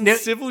 3-person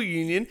civil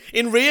union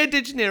in Rio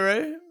de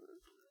Janeiro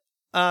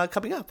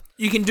coming up.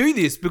 You can do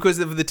this because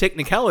of the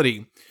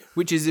technicality,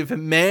 which is if a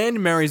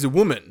man marries a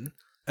woman,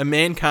 a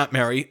man can't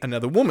marry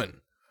another woman.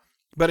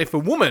 But if a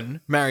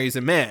woman marries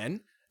a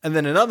man, and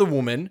then another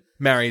woman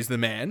marries the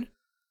man,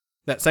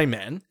 that same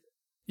man,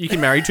 you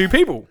can marry 2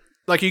 people.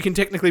 Like, you can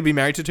technically be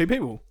married to 2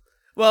 people.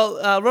 Well,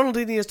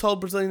 Ronaldinho has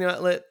told Brazilian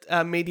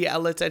media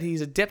outlets that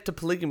he's adept to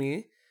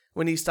polygamy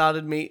when he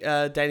started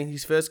dating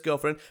his first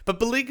girlfriend. But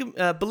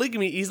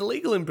polygamy is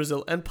illegal in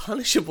Brazil and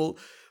punishable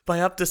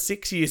by up to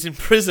 6 years in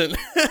prison.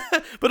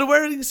 But a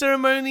wedding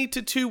ceremony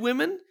to 2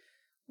 women...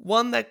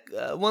 One that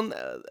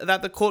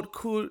the court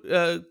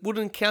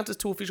wouldn't count as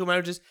 2 official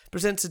marriages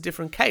presents a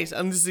different case.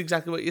 And this is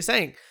exactly what you're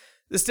saying.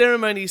 The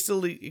ceremony is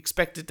still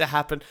expected to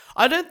happen.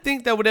 I don't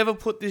think they would ever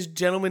put this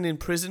gentleman in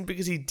prison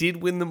because he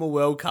did win them a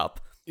World Cup.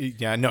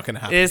 Yeah, not going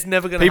to happen. It's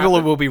never going to happen.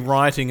 People will be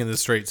rioting in the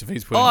streets if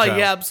he's put in jail. Oh,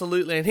 yeah,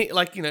 absolutely. And he,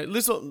 like, you know,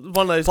 this one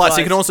of those Plus, guys...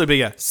 it can also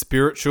be a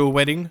spiritual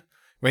wedding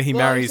where he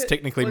marries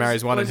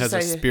one and has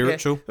a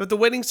spiritual... Yeah. But the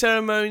wedding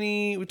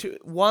ceremony,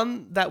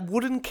 one that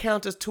wouldn't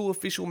count as 2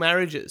 official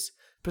marriages...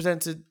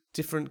 presents a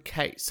different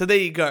case. So there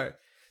you go.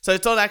 So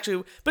it's not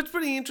actually... But it's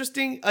pretty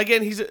interesting.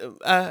 Again, he's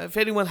if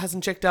anyone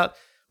hasn't checked out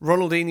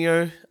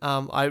Ronaldinho,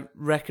 I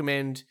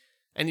recommend...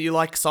 And you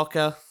like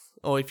soccer,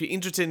 or if you're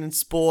interested in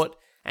sport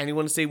and you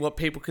want to see what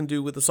people can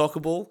do with a soccer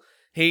ball,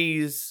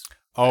 he's...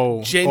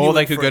 or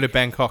they could go to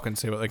Bangkok and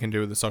see what they can do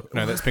with the soccer...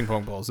 No, that's ping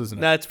pong balls, isn't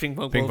it? No, it's ping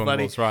pong balls,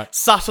 buddy. Balls, right.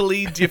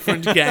 Subtly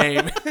different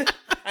game.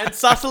 And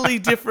subtly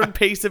different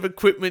piece of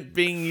equipment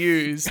being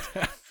used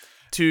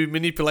to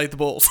manipulate the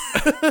balls.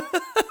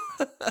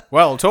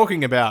 Well,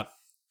 talking about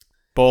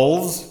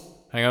balls,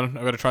 hang on,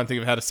 I've got to try and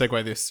think of how to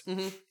segue this.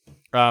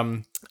 Mm-hmm.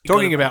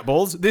 Talking about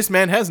balls, this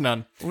man has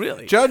none.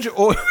 Really? Judge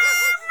or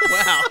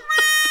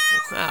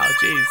Wow,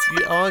 jeez.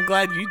 I'm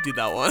glad you did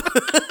that one.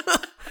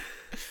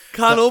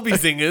 Can't all be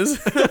singers.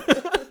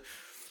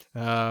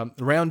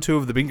 Round 2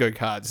 of the bingo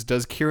cards.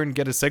 Does Kieran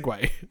get a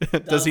segue?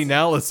 Does he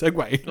nail a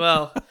segue?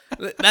 Well,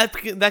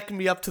 that can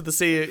be up to the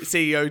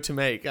CEO to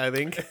make, I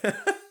think.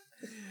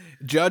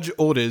 Judge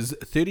orders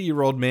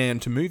 30-year-old man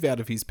to move out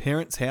of his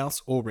parents'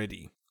 house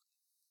already.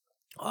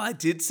 Oh, I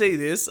did see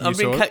this. I've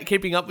been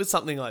keeping up with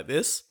something like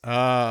this.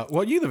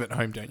 Well, you live at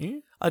home, don't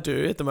you? I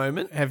do at the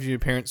moment. Have your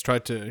parents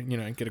tried to,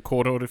 get a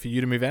court order for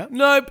you to move out?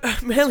 No,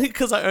 mainly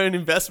because I own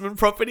investment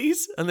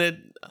properties, and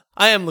then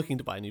I am looking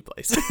to buy a new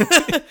place.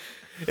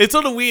 It's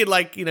sort of weird,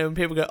 like, when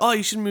people go, "Oh,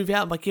 you should move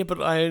out." I'm like, "Yeah,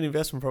 but I own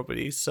investment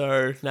properties,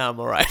 so now I'm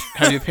all right."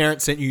 Have your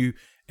parents sent you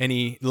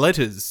any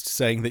letters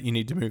saying that you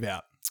need to move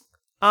out?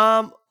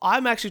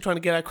 I'm actually trying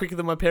to get out quicker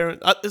than my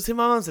parents. See,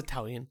 my mom's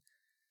Italian,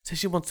 so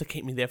she wants to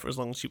keep me there for as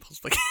long as she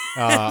possibly can.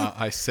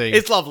 I see.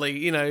 It's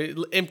lovely,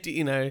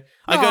 empty, I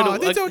go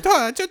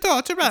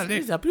to...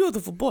 He's a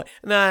beautiful boy.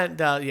 Yeah,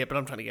 but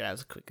I'm trying to get out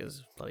as quick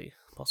as bloody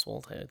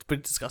possible. It's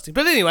pretty disgusting.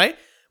 But anyway,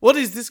 what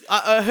is this?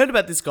 I heard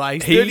about this guy.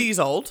 He's 30 years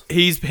old.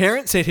 His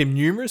parents sent him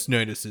numerous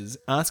notices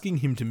asking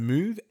him to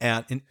move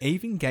out and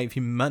even gave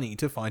him money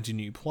to find a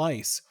new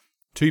place.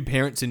 2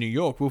 parents in New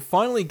York will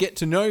finally get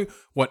to know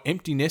what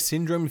empty nest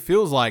syndrome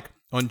feels like.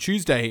 On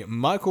Tuesday,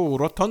 Michael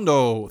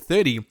Rotondo,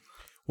 30,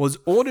 was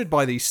ordered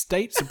by the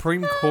state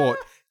Supreme Court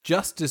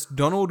Justice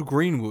Donald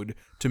Greenwood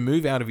to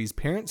move out of his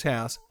parents'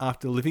 house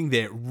after living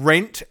there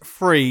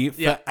rent-free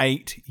for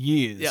 8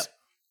 years. Yep.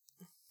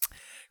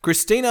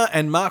 Christina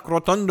and Mark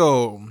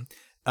Rotondo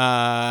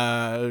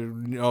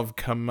of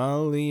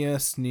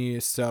Camalius near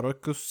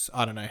Syracuse.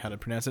 I don't know how to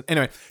pronounce it.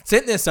 Anyway,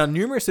 sent their son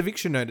numerous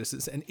eviction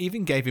notices and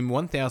even gave him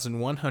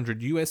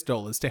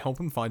 $1,100 to help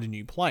him find a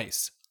new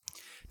place.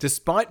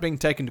 Despite being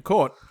taken to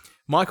court,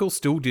 Michael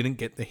still didn't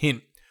get the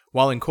hint.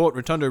 While in court,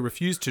 Rotundo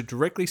refused to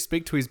directly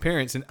speak to his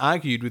parents and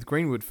argued with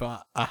Greenwood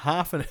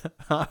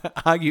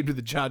argued with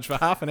the judge for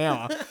half an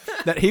hour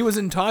that he was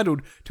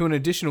entitled to an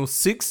additional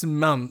 6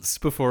 months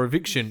before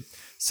eviction,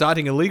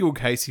 citing a legal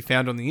case he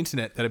found on the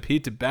internet that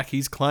appeared to back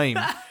his claim.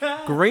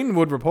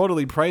 Greenwood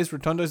reportedly praised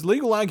Rotundo's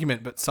legal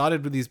argument, but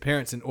sided with his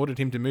parents and ordered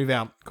him to move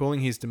out,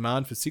 calling his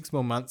demand for 6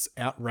 more months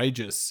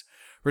outrageous.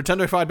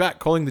 Rotundo fired back,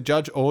 calling the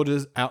judge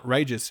orders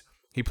outrageous.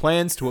 He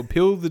plans to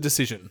appeal the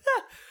decision.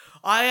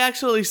 I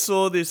actually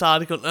saw this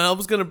article and I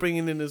was going to bring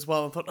it in as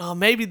well and thought, oh,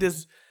 maybe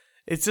it's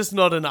just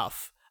not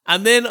enough.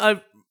 And then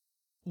I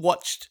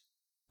watched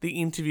the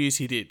interviews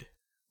he did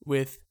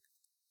with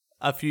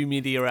a few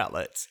media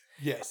outlets.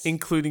 Yes.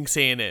 Including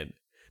CNN.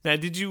 Now,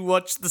 did you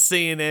watch the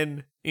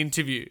CNN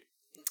interview?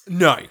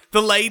 No.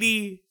 The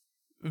lady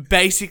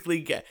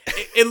basically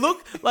it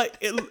looked like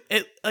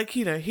it like,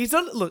 you know, he's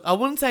not, look, I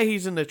wouldn't say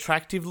he's an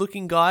attractive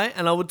looking guy,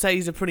 and I would say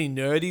he's a pretty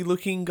nerdy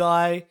looking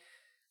guy,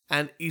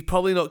 and he's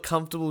probably not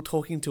comfortable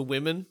talking to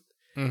women.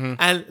 Mm-hmm.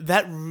 And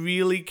that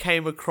really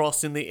came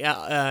across in the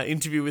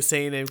interview with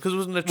CNN because it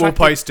was an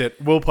attractive.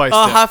 We'll post it.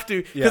 I'll have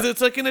to, because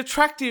it's like an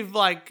attractive,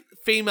 like,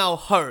 female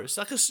host,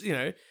 like a, you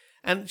know,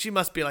 and she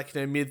must be like,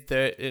 you know,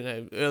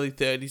 early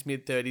 30s,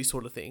 mid 30s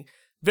sort of thing.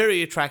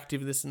 Very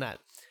attractive, this and that.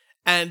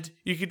 And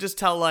you could just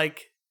tell,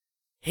 like,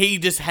 he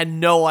just had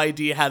no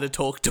idea how to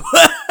talk to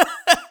her.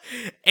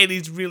 And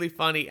he's really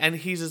funny. And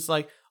he's just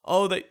like,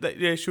 oh,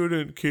 they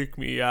shouldn't kick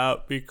me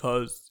out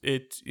because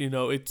it's, you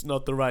know, it's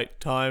not the right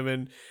time.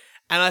 And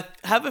I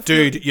have a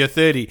dude, you're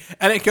 30.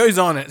 And it goes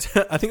on.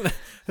 I think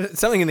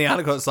something in the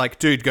article, it's like,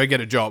 dude, go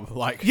get a job.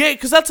 Like, yeah,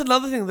 because that's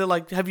another thing. They're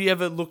like, have you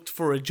ever looked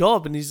for a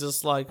job? And he's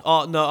just like,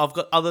 oh, no, I've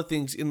got other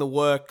things in the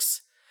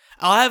works.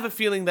 I have a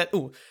feeling that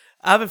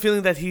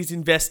he's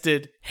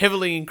invested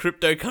heavily in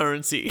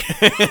cryptocurrency.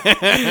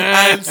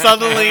 And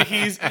suddenly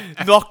he's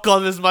not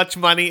got as much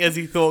money as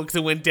he thought because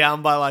it went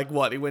down by like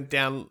what? It went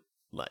down,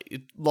 like,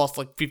 it lost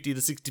like 50 to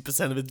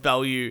 60% of its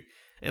value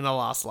in the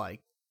last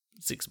like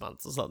 6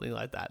 months or something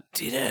like that.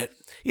 Did it?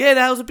 Yeah,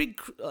 that was a big.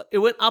 It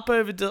went up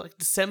over like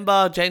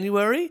December,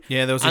 January.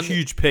 Yeah, there was a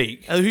huge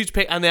peak. A huge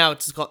peak, and now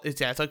it's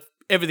like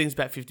everything's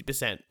about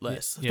 50%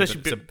 less. Yeah,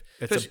 especially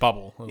it's a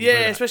bubble.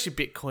 Yeah, especially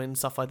Bitcoin and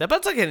stuff like that. But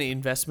it's like any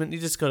investment. You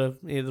just got to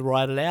either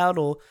ride it out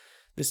or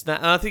this and that.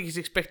 And I think he's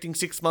expecting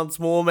 6 months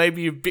more,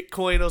 maybe of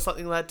Bitcoin or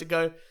something like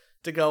that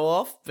to go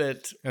off.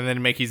 But and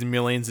then make his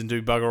millions and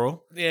do bugger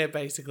all. Yeah,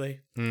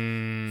 basically.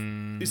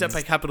 You just have to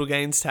pay capital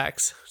gains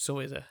tax. It's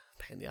always a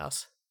pain in the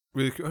ass.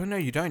 Really? Oh no,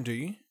 you don't, do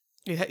you?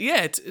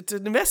 Yeah, it's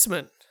an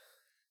investment.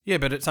 Yeah,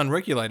 but it's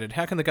unregulated.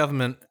 How can the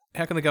government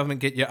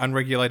get your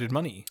unregulated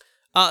money?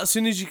 As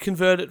soon as you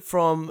convert it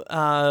from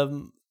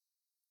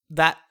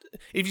that,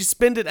 if you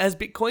spend it as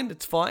Bitcoin,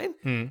 it's fine.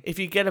 If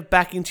you get it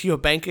back into your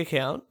bank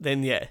account,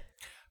 then yeah.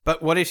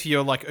 But what if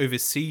you're like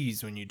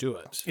overseas when you do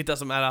it? It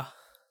doesn't matter.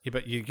 Yeah,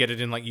 but you get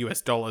it in like US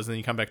dollars, and then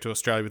you come back to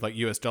Australia with like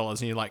US dollars,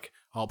 and you're like,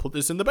 I'll put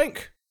this in the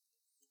bank.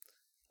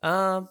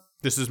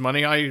 This is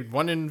money I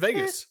won in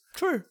Vegas. Yeah,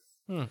 true.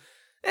 I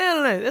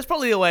don't know. There's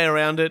probably a way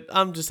around it.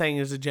 I'm just saying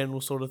as a general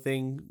sort of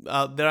thing.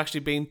 They're actually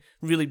been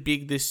really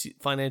big this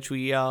financial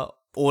year,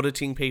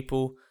 auditing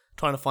people,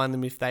 trying to find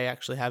them if they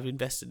actually have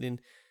invested in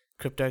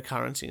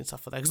cryptocurrency and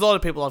stuff like that. Because a lot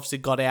of people obviously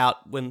got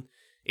out when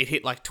it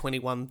hit like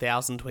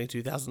 21,000,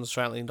 22,000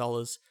 Australian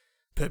dollars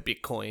per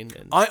Bitcoin.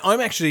 And I'm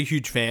actually a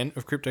huge fan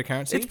of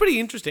cryptocurrency. It's pretty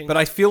interesting. But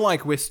I feel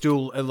like we're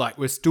still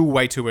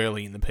way too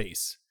early in the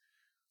piece.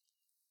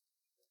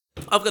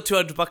 I've got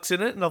 $200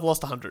 in it and I've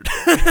lost 100,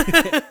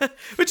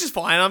 which is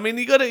fine. I mean,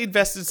 you got to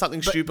invest in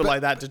something stupid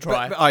like that to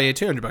try. Oh yeah,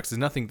 $200 is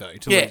nothing though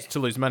to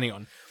lose money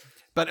on.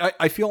 But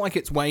I feel like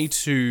it's way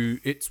too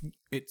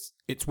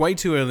way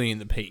too early in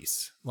the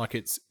piece. Like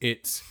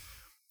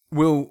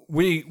we're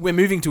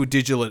moving to a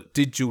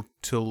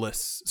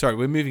digital-less. Sorry,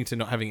 we're moving to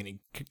not having any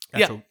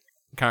actual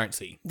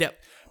currency. Yep.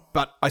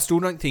 But I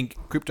still don't think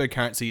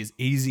cryptocurrency is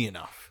easy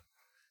enough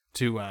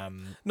to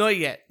not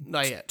yet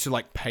to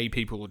like pay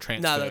people or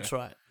transfer. No, that's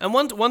right. And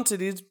once it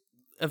is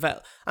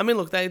available, I mean,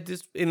 look, they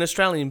just in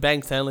Australian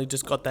banks they only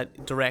just got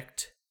that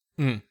direct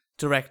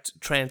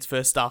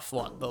transfer stuff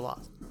like the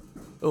last.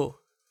 Oh,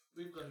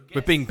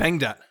 we're being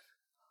banged at.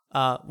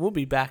 We'll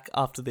be back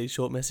after these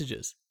short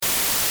messages.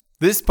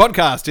 This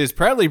podcast is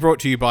proudly brought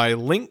to you by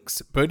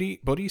Lynx Body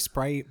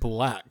Spray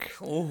Black.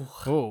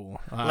 Oh,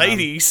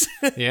 ladies.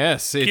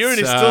 Yes, Kieran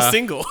is still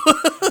single.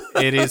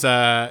 It is.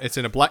 It's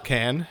in a black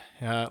can.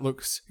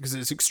 Looks because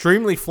it's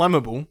extremely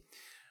flammable.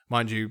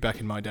 Mind you, back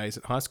in my days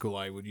at high school,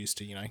 I would used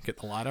to, get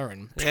the lighter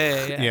and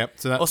Yep.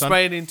 So that's or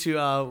spray it into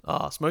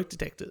smoke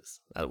detectors.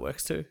 That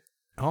works too.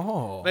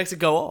 Oh, makes it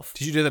go off.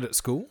 Did you do that at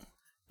school?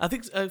 I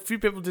think a few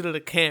people did it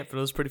at camp, and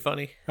it was pretty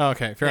funny. Oh,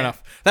 okay, fair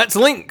enough. That's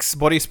Lynx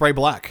Body Spray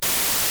Black.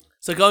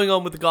 So going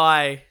on with the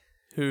guy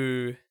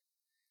who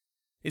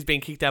is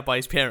being kicked out by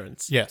his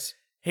parents. Yes.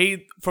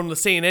 He, from the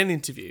CNN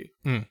interview,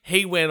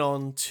 he went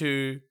on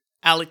to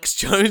Alex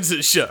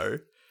Jones's show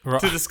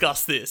to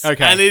discuss this.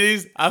 Okay. And it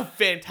is a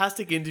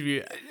fantastic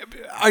interview.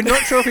 I'm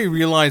not sure if he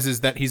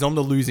realizes that he's on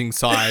the losing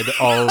side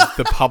of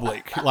the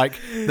public. Like,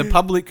 the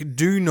public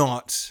do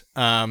not,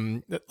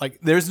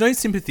 there's no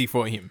sympathy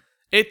for him.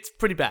 It's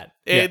pretty bad.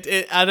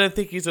 I don't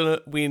think he's going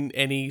to win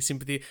any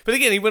sympathy. But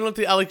again, he went on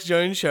to the Alex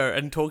Jones show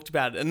and talked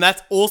about it. And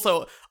that's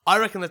also, I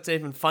reckon that's an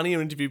even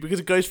funnier interview because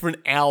it goes for an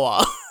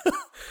hour.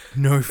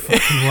 No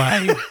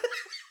fucking way.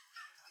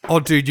 Oh,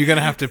 dude, you're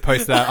gonna have to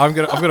post that. I'm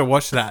gonna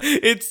watch that.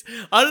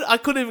 I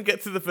couldn't even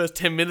get through the first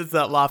 10 minutes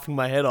without laughing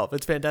my head off.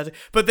 It's fantastic.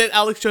 But then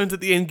Alex Jones at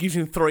the end gives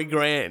him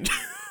 $3,000.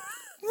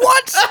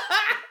 What?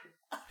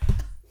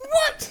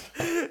 What?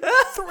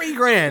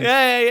 $3,000.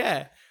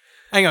 Yeah.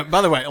 Hang on.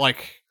 By the way,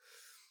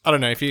 I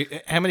don't know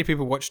how many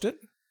people watched it.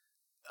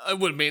 It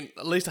would have been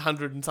at least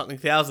 100 and something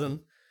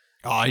thousand.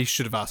 Oh, he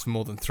should have asked for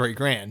more than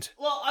 $3,000.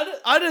 Well,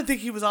 I don't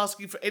think he was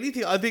asking for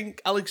anything. I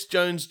think Alex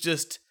Jones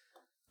just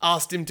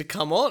asked him to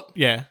come on.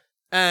 Yeah.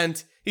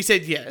 And he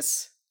said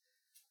yes.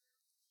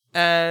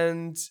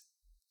 And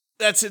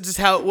that's just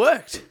how it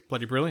worked.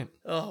 Bloody brilliant.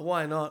 Oh,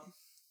 why not?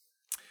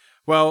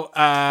 Well,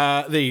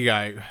 there you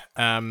go.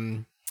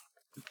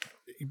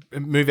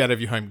 Move out of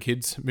your home,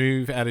 kids.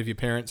 Move out of your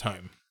parents'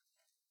 home.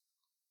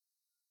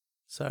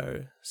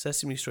 So,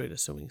 Sesame Street are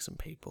suing some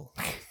people.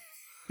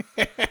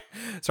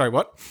 Sorry,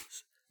 what?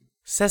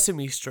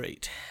 Sesame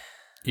Street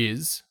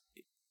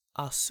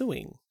are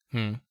suing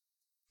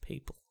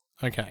people.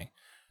 Okay.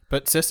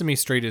 But Sesame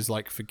Street is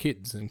for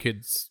kids, and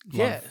kids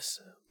love... Yes,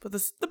 but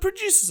the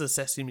producers of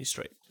Sesame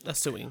Street are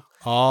suing.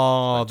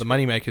 Oh, the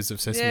moneymakers of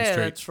Sesame Street. Yeah,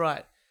 that's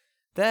right.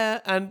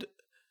 And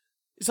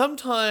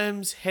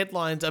sometimes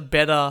headlines are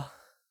better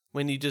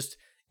when you just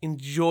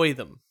enjoy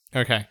them.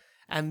 Okay.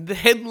 And the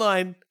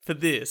headline for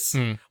this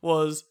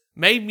was,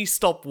 made me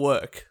stop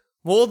work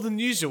more than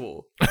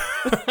usual.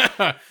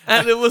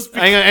 And it was...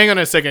 Hang on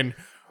a second.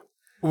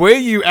 Were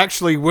you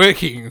actually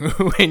working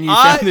when you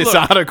found this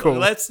article?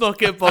 Let's not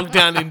get bogged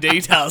down in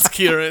details,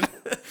 Kieran.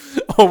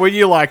 Or were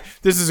you like,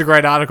 this is a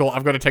great article,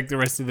 I've got to take the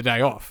rest of the day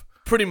off?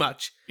 Pretty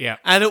much. Yeah.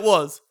 And it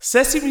was,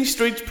 Sesame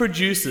Street's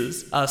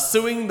producers are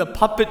suing the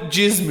Puppet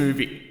Jizz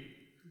movie.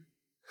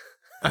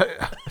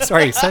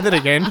 Sorry, say that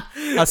again.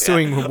 Are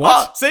suing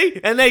what? Oh,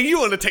 see? And now you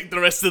want to take the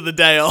rest of the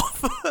day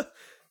off.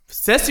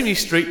 Sesame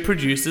Street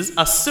producers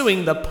are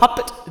suing the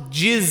Puppet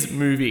Jizz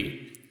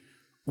movie.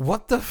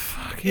 What the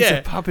fuck is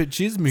a Puppet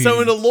Jizz movie?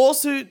 So in a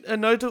lawsuit,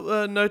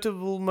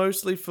 notable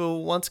mostly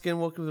for once again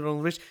walking with the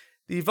wrong rich,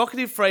 the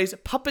evocative phrase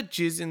 "puppet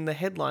jizz" in the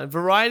headline,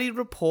 Variety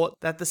report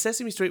that the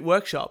Sesame Street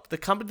Workshop, the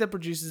company that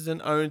produces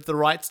and owns the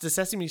rights to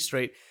Sesame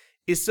Street,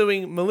 is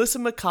suing Melissa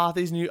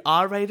McCarthy's new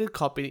R-rated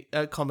comedy,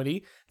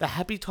 The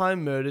Happy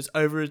Time Murders,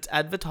 over its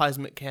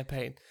advertisement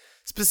campaign.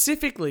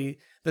 Specifically,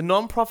 the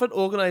non-profit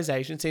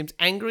organization seems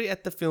angry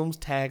at the film's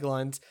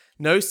taglines,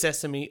 "No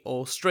Sesame,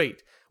 All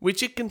Street,"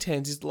 which it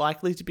contends is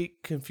likely to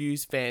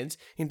confuse fans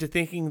into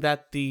thinking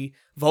that the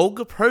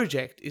vulgar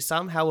project is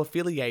somehow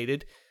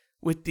affiliated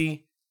with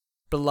the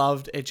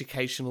beloved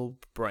educational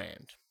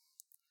brand.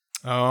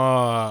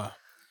 Oh,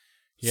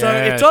 yeah. So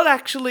it's not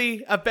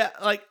actually about,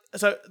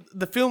 so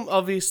the film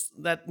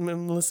that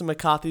Melissa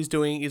McCarthy's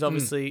doing is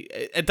obviously,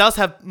 it does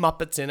have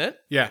Muppets in it.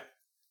 Yeah.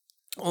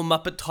 Or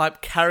Muppet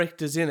type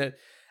characters in it.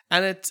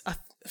 And it's, I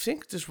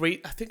think just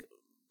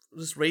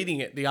reading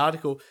it, the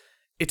article,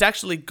 it's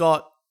actually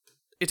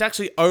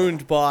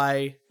owned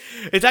by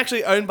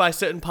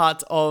certain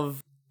parts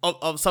of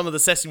some of the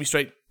Sesame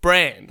Street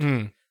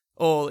brand,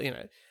 or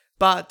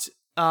but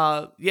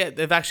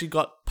they've actually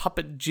got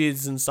puppet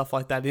jizz and stuff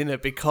like that in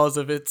it because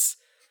that's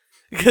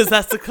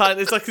the kind.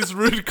 It's like this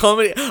rude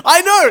comedy.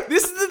 I know,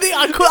 this is the thing.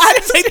 I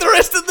had to take the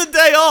rest of the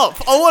day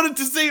off. I wanted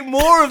to see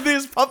more of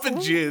this puppet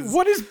jizz.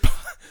 What is?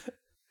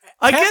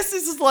 I guess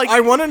this is like... I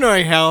want to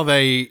know how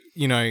they,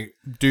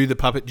 do the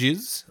puppet jizz.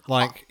 Is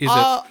it...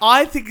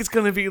 I think it's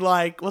going to be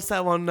like... What's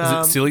that one? Is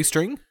it Silly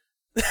String?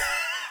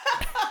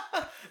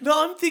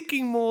 No, I'm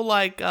thinking more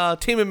like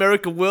Team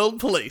America World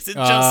Police. Do you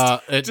know,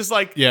 it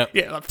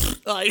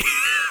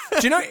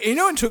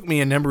took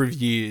me a number of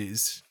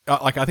years.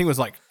 I think it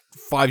was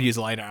 5 years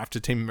later after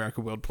Team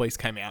America World Police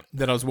came out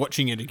that I was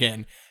watching it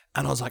again.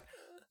 And I was like,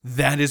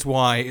 that is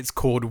why it's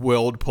called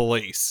World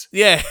Police.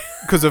 Yeah.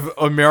 Because of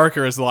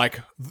America is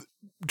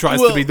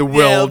tries to be the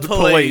world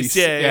police.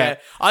 Yeah.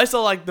 I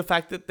also like the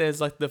fact that there's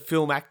the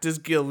Film Actors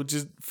Guild, which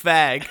is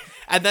FAG,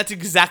 and that's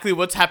exactly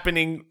what's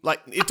happening.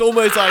 It's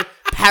almost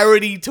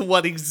parody to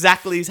what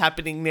exactly is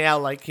happening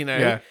now.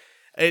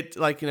 It's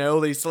all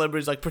these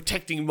celebrities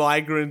protecting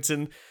migrants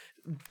and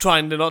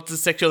trying to not to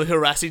sexually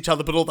harass each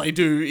other, but all they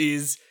do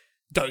is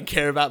don't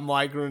care about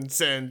migrants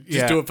and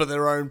just do it for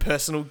their own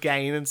personal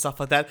gain and stuff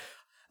like that.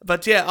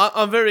 But yeah,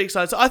 I'm very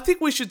excited. So I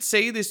think we should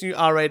see this new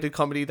R-rated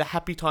comedy, The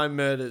Happy Time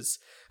Murders.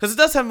 Because it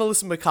does have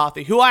Melissa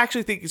McCarthy, who I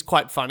actually think is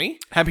quite funny.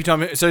 Happy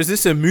Time. So is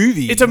this a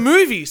movie? It's a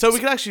movie, so we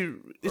can actually...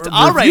 It's review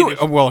R-rated. it?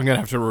 Oh, well, I'm going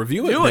to have to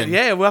review it Do then. it,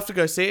 yeah. We'll have to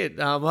go see it.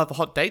 We'll have a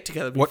hot date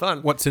together. It'll be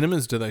fun. What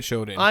cinemas do they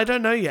show it in? I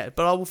don't know yet,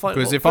 but I will find...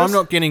 Because if I'm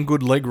not getting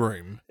good leg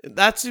room...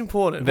 That's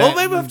important. Well,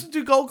 maybe we'll have to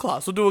do gold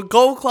class. We'll do a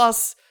gold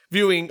class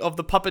viewing of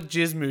the Puppet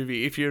Jizz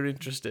movie if you're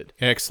interested.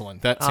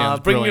 Excellent. That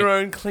sounds bring brilliant. your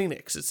own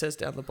Kleenex, it says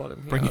down the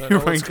bottom. Bring I don't your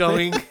know what's own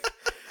going.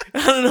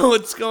 I don't know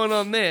what's going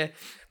on there.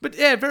 But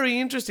yeah, very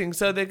interesting.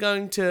 So they're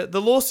going to...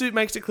 The lawsuit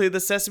makes it clear that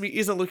Sesame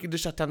isn't looking to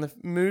shut down the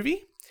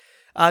movie.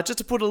 Just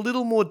to put a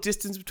little more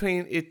distance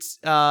between its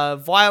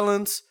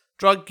violence,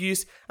 drug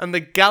use, and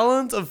the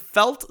gallons of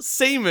felt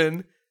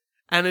semen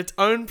and its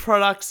own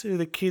products who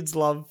the kids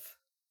love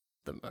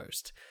the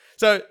most.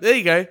 So there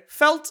you go,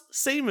 felt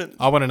semen.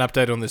 I want an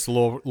update on this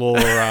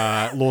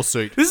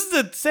lawsuit. This is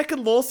the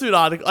second lawsuit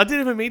article. I didn't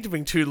even mean to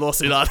bring 2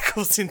 lawsuit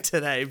articles in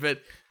today, but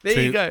there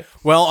you go.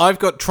 Well, I've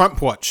got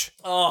Trump Watch.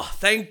 Oh,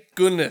 thank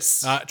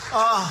goodness. Whoa.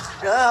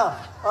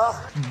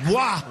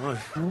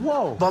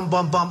 Bum,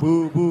 bum, bum.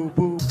 Boo, boo,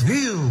 boo.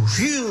 Phew,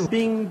 phew.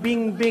 Bing,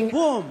 bing, bing.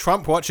 Boom.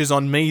 Trump Watch is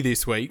on me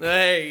this week.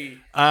 Hey.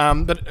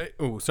 But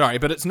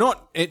it's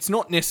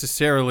not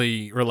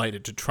necessarily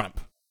related to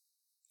Trump.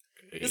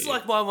 It's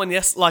like my one,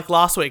 like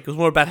last week. It was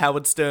more about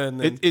Howard Stern.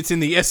 It's in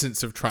the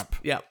essence of Trump.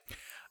 Yeah.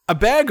 A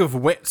bag of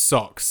wet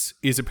socks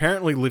is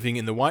apparently living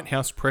in the White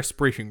House press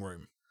briefing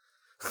room.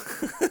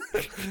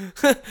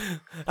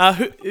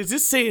 Is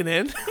this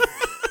CNN?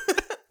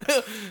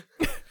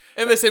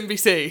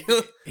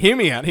 MSNBC. Hear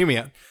me out.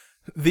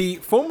 The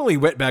formerly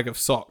wet bag of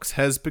socks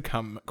has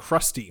become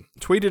crusty,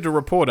 tweeted a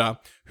reporter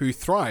who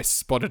thrice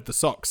spotted the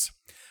socks.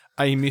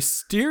 A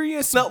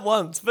mysterious... Not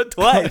once, but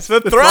twice,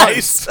 but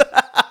thrice.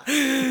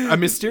 A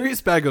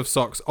mysterious bag of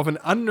socks of an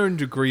unknown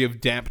degree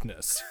of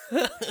dampness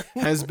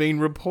has been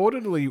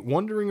reportedly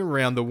wandering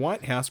around the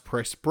White House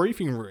press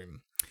briefing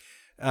room.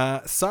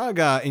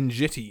 Saga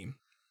Enjeti,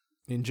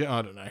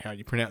 I don't know how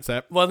you pronounce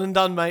that. One and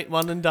done, mate.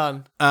 One and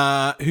done.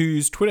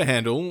 Whose Twitter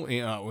handle,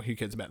 who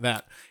cares about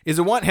that, is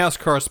a White House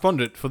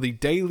correspondent for the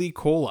Daily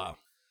Caller.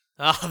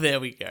 Ah, there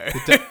we go.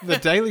 The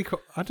Daily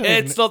Caller.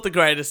 It's not the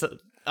greatest.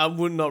 I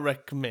would not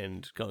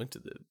recommend going to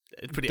the...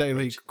 It's pretty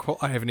Daily Caller.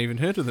 I haven't even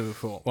heard of them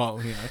before.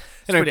 Well, you know.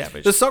 Anyway, pretty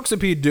average. The socks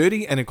appeared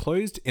dirty and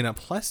enclosed in a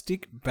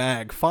plastic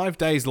bag. 5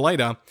 days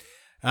later,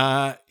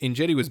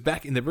 Enjeti was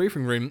back in the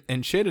briefing room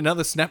and shared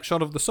another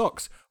snapshot of the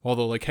socks, while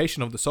the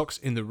location of the socks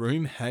in the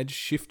room had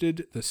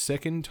shifted the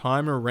second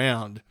time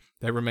around.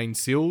 They remained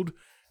sealed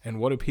and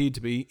what appeared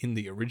to be in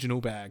the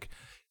original bag.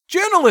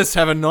 Journalists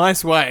have a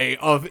nice way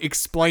of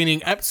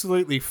explaining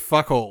absolutely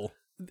fuck all.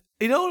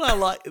 You know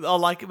what I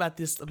like about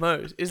this the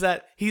most is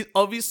that he's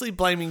obviously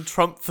blaming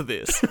Trump for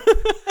this.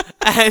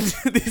 And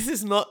this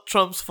is not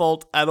Trump's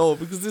fault at all,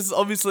 because this is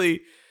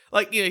obviously,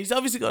 like, you know, he's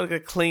obviously got like a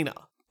cleaner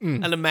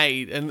and a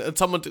maid and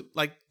someone to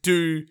like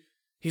do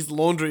his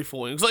laundry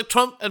for him. It's like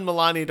Trump and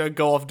Melania don't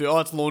go off and do,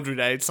 it's laundry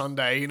day, it's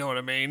Sunday, you know what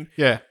I mean?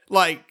 Yeah.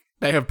 Like,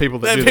 they have people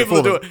that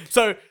do it.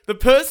 So the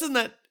person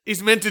that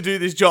is meant to do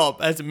this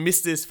job has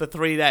missed this for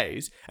 3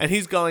 days, and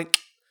he's going,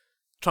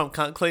 Trump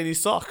can't clean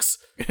his socks.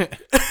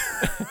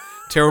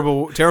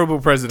 Terrible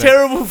president.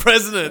 Terrible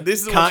president.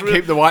 This is can't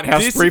keep the White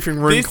House briefing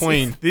room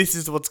clean. This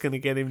is what's going to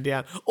get him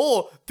down.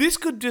 Or this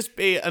could just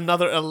be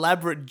another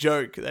elaborate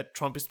joke that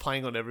Trump is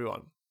playing on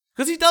everyone,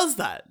 because he does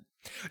that.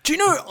 Do you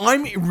know,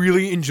 I'm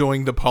really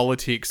enjoying the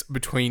politics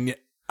between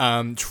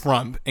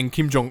Trump and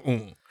Kim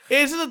Jong-un.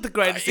 Isn't it the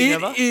greatest thing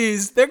ever? It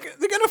is. They're going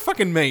to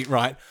fucking meet,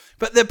 right?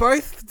 But they're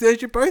both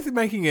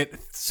making it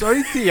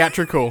so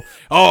theatrical.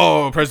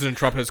 Oh, President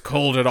Trump has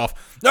called it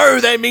off. No,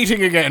 they're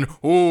meeting again.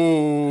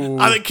 Ooh.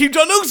 I think Kim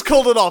Jong-un's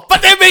called it off,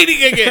 but they're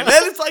meeting again. And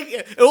it's like,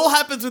 it all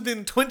happens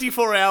within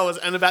 24 hours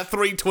and about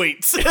 3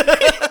 tweets.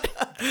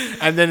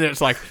 And then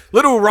it's like,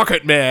 Little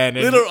Rocket Man.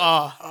 And,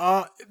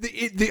 the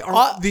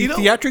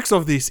theatrics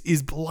of this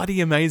is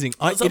bloody amazing.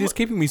 It is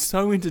keeping me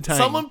so entertained.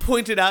 Someone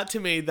pointed out to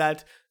me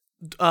that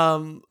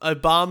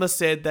Obama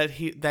said that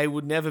they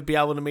would never be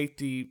able to meet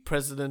the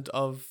president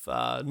of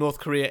North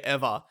Korea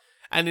ever,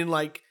 and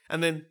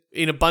then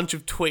in a bunch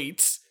of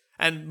tweets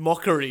and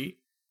mockery,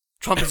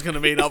 Trump is going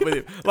to meet up with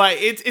him. Like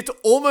it's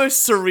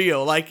almost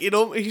surreal. Like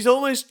he's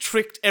almost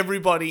tricked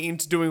everybody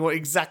into doing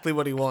exactly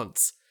what he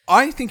wants.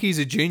 I think he's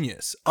a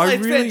genius.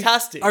 It's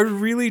fantastic. I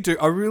really do.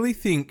 I really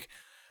think.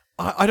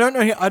 I don't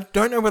know. I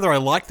don't know whether I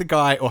like the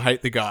guy or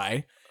hate the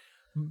guy,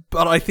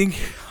 but I think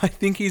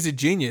he's a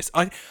genius.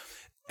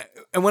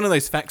 And one of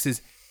those facts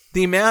is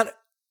the amount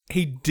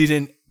he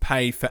didn't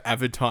pay for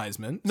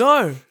advertisement.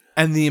 No.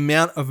 And the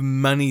amount of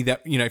money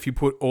that, you know, if you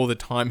put all the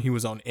time he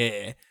was on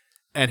air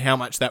and how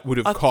much that would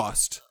have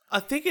cost. I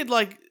think it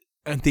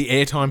and the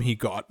airtime he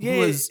got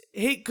was...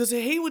 Because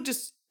he would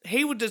just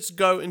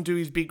go and do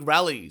his big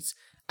rallies,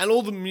 and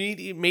all the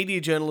media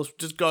journalists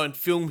would just go and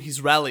film his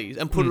rallies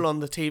and put it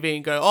on the TV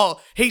and go, oh,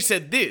 he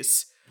said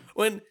this.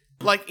 When,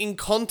 like, in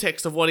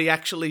context of what he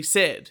actually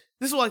said.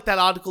 This is like that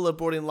article I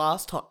brought in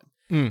last time.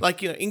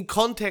 Like, you know, in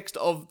context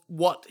of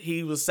what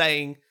he was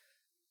saying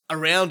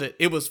around it,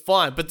 it was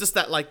fine. But just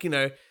that, like, you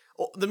know,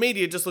 the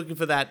media just looking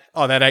for that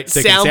that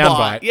 8-second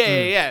soundbite.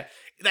 Yeah.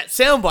 That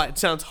soundbite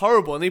sounds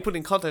horrible, and then you put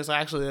in context,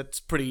 like, actually, that's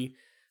pretty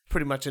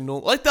much a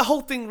normal. Like, the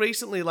whole thing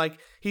recently, like,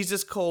 he's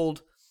just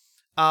called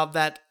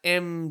that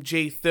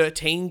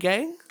MG13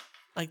 gang,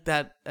 like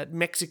that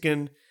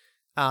Mexican,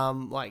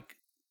 like,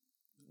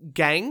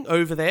 gang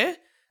over there,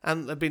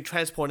 and they've been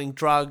transporting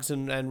drugs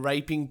and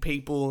raping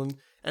people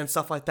and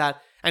stuff like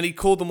that, and he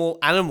called them all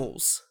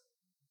animals.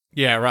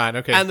 Yeah, right,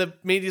 okay. And the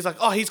media's like,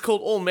 oh, he's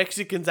called all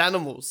Mexicans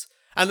animals.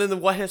 And then the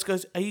White House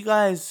goes, are you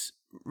guys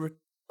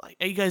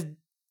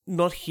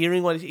not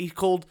hearing what he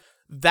called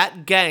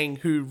that gang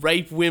who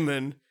rape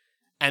women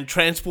and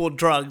transport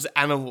drugs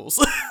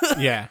animals?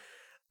 Yeah.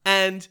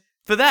 And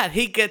for that,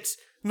 he gets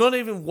not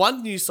even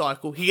one news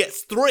cycle, he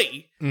gets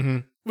 3. Mm-hmm.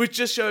 Which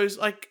just shows,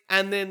 like,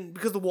 and then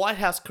because the White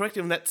House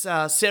corrected him, that's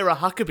Sarah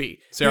Huckabee.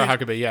 Sarah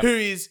Huckabee, yeah. Who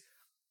is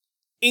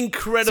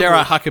incredible.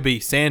 Sarah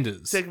Huckabee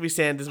Sanders. Huckabee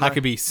Sanders.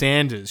 Huckabee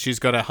Sanders. She's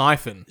got a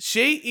hyphen.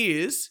 She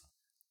is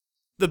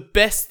the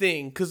best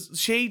thing because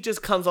she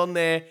just comes on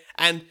there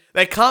and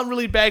they can't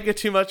really bag her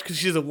too much because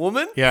she's a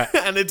woman. Yeah.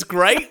 And it's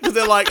great because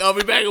they're like, oh,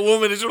 we bag a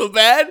woman, it's real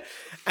bad.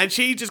 And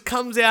she just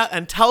comes out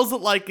and tells it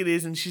like it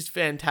is, and she's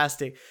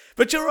fantastic.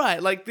 But you're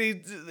right, like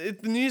the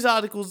news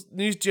articles,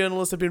 news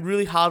journalists have been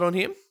really hard on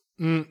him.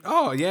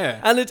 Oh yeah.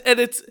 And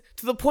it's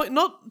to the point,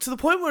 not to the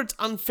point where it's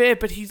unfair,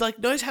 but he like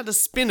knows how to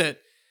spin it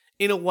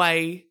in a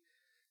way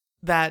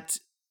that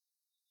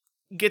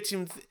gets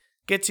him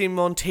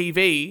on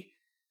TV,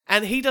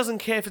 and he doesn't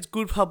care if it's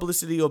good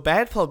publicity or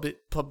bad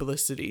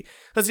publicity.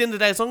 Because at the end of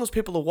the day, as long as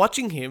people are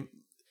watching him,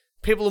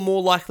 people are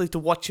more likely to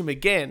watch him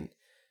again.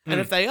 And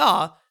if they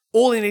are,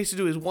 all he needs to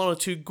do is 1 or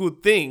 2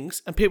 good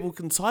things, and people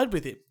can side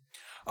with him.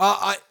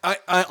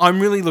 I'm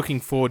really looking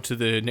forward to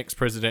the next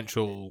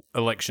presidential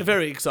election.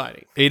 Very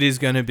exciting. It is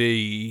going to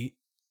be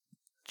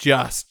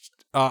just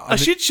a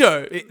shit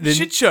show.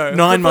 Shit show.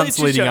 9 months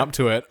leading up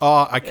to it.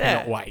 Oh, I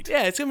cannot wait.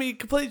 Yeah, it's going to be a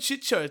complete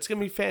shit show. It's going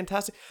to be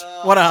fantastic.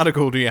 What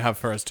article do you have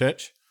for us,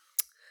 Church?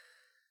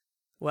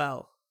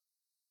 Well,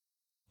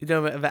 you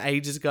know, about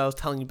ages ago, I was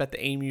telling you about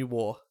the Emu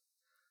War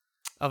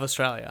of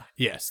Australia.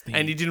 Yes.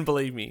 And you didn't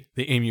believe me.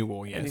 The Emu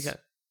War, yes.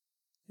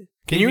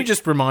 Can you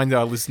just remind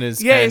our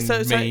listeners? Yeah, and so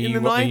in the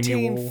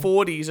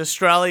 1940s,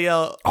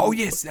 Australia. Oh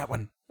yes, that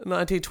one.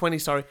 1920,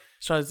 sorry.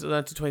 Australia's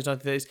 1920s,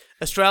 1930s.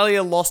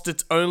 Australia lost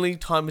its only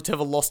time it's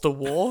ever lost a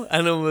war,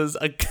 and it was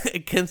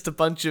against a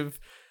bunch of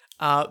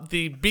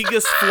the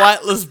biggest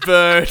flightless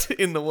bird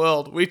in the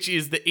world, which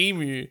is the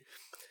emu,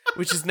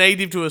 which is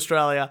native to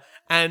Australia,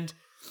 and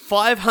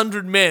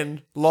 500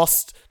 men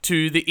lost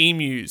to the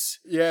emus.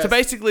 Yes. So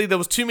basically, there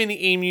was too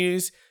many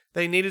emus.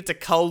 They needed to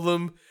cull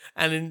them,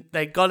 and then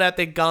they got out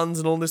their guns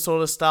and all this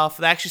sort of stuff.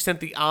 They actually sent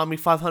the army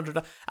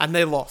 500, and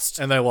they lost.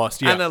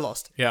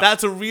 Yeah. Yeah.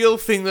 That's a real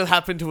thing that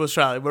happened to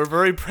Australia. We're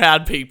very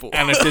proud people.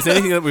 And if there's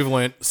anything that we've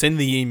learned, send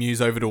the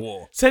emus over to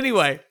war. So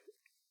anyway,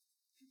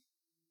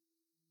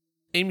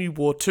 Emu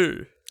War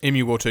 2.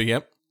 Emu War 2,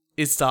 yep.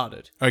 Is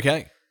started.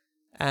 Okay.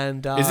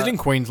 And is it in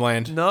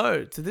Queensland?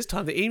 No. So this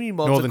time, the emu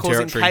mobs Northern are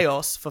causing Territory.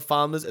 chaos for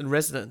farmers and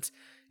residents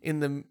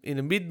in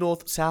a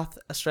mid-north South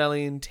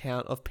Australian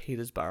town of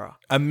Peterborough.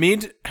 A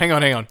mid-north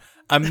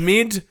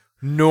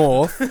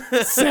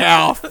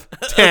South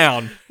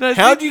town. No,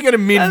 how do you get a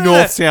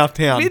mid-north South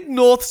town?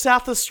 Mid-north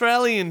South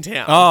Australian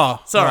town.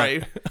 Oh,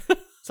 sorry. Right.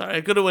 Sorry,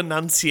 I've got to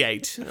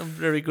enunciate. I'm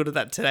very good at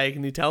that today,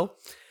 can you tell?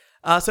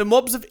 So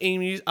mobs of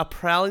emus are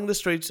prowling the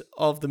streets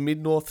of the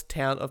mid-north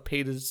town of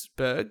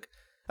Peterborough,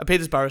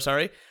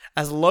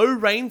 as low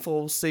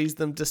rainfall sees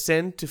them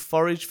descend to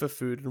forage for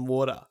food and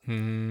water.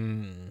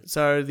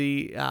 So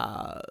the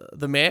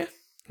mayor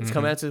has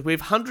come out and said, we have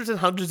hundreds and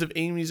hundreds of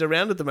emus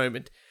around at the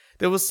moment.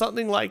 There was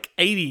something like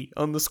 80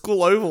 on the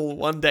school oval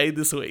one day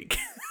this week.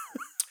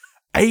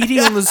 80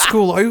 on the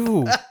school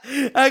oval?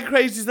 How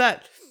crazy is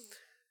that?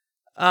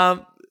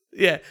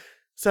 Yeah.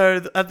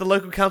 So at the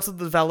local council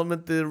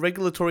development, the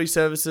regulatory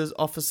services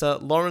officer,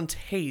 Lawrence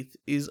Heath,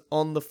 is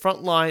on the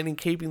front line in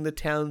keeping the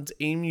town's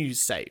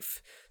emus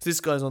safe. So this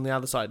guy's on the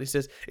other side. He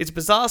says, it's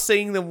bizarre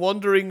seeing them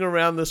wandering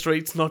around the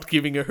streets not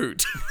giving a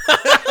hoot.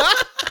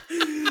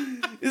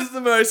 This is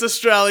the most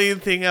Australian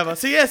thing ever.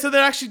 So yeah, so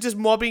they're actually just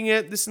mobbing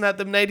it, this and that.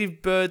 The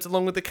native birds,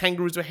 along with the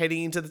kangaroos, were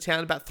heading into the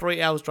town about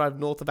 3 hours drive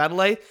north of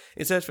Adelaide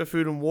in search for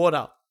food and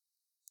water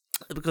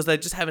because they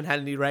just haven't had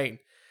any rain.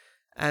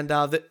 And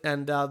the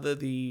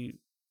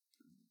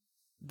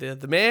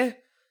mayor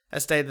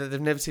has stated that they've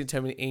never seen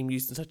so many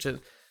emus in such a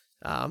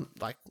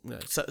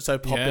so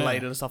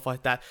populated and stuff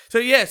like that. So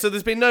yeah, so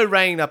there's been no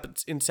rain up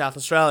in South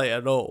Australia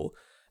at all,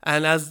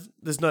 and as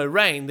there's no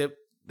rain,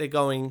 they're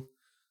going.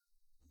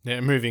 They're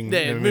moving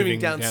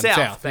down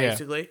south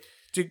basically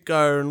to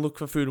go and look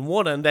for food and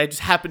water, and they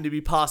just happen to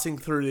be passing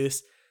through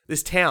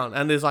this town,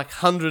 and there's like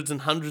hundreds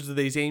and hundreds of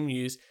these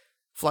emus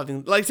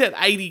flooding. Like I said,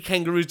 80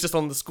 kangaroos just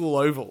on the school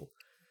oval.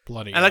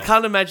 Bloody and hell. I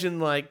can't imagine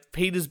like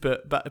Peterborough,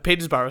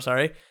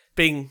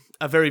 being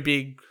a very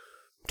big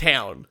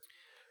town.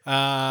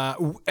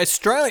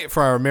 Australia,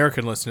 for our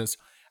American listeners,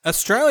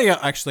 Australia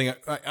actually,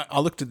 I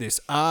looked at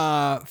this,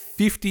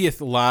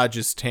 50th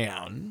largest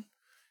town,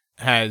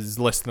 has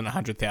less than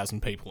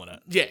 100,000 people in it.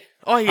 Yeah.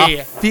 Oh,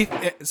 yeah,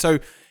 yeah. So,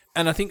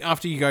 and I think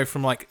after you go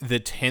from like the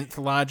 10th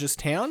largest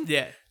town,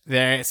 Yeah.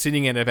 they're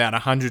sitting at about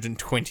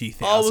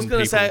 120,000 I was going to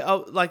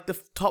people. say, like, the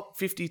top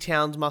 50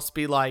 towns must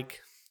be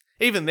like,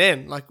 even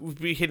then, like, we'd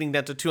be hitting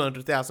down to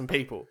 200,000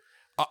 people.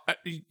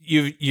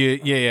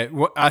 Yeah.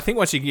 I think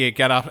once you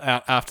get up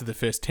out after the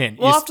first 10.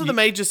 Well, after the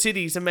major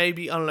cities, and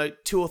maybe, I don't know,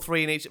 2 or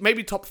 3 in each,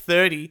 maybe top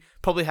 30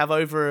 probably have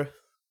over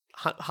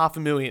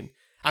 500,000.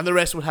 And the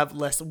rest would have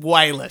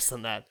way less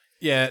than that.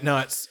 Yeah, no,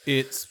 it's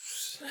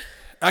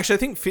actually, I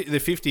think the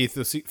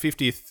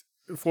 50th,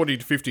 40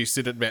 to 50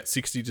 sit at about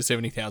 60 to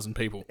 70,000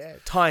 people. Yeah,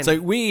 tiny. So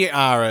we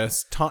are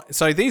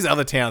so these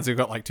other towns have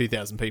got like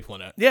 2,000 people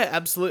in it. Yeah,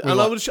 absolutely.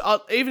 And I would,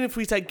 even if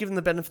we take, given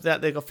the benefit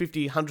that they've got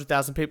 50,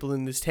 100,000 people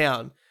in this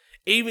town,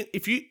 even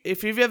if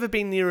you've ever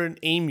been near an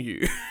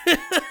emu,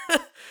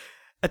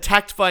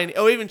 attacked by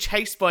or even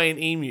chased by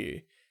an emu,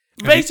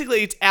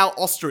 basically it's our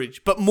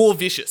ostrich, but more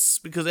vicious,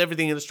 because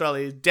everything in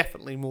Australia is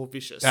definitely more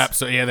vicious.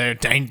 Absolutely, yeah, they're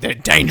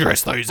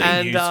dangerous, those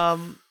emus.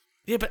 And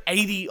yeah, but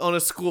 80 on a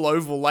school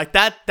oval, like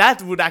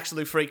that would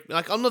actually freak me.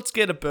 Like, I'm not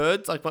scared of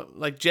birds,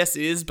 like Jess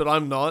is, but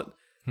I'm not.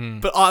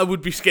 But I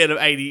would be scared of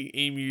 80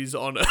 emus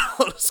on a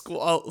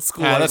school oval.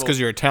 That's because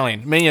you're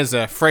Italian. Me as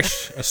a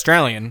fresh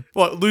Australian.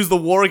 What, lose the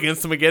war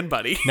against them again,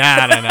 buddy? No,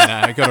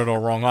 I got it all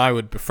wrong. I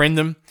would befriend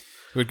them.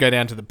 We'd go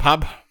down to the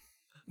pub.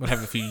 We'd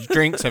have a few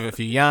drinks, have a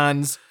few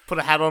yarns. Put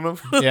a hat on them.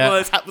 Yeah. One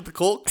of those hat with the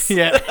corks.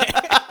 Yeah.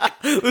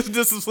 Listen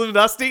to some Slim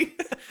Dusty.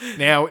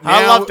 Now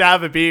I love to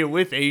have a beer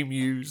with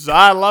emus.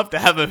 I love to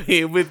have a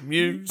beer with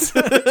mews.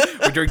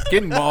 we drink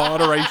in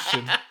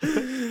moderation.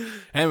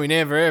 And we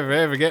never,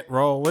 ever get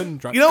rolling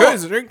drunk. You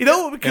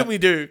know what can we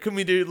do? Can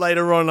we do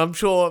later on? I'm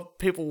sure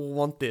people will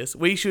want this.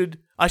 I should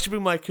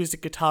bring my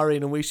acoustic guitar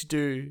in, and we should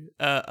do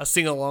a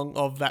sing-along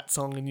of that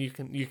song, and you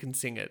can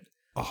sing it.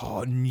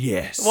 Oh,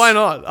 yes. Why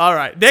not? All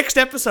right. Next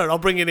episode, I'll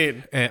bring it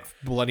in.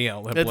 Bloody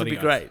hell. That would be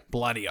great.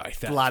 Bloody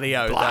oath. Bloody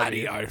oath.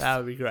 Bloody oath. That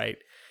would be great.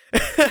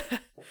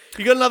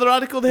 You got another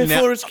article there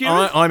for us,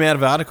 Kieran? I'm out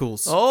of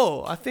articles.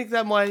 Oh, I think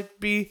that might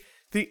be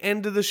the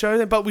end of the show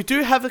then. But we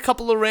do have a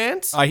couple of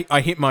rants. I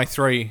hit my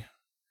 3.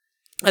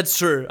 That's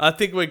true. I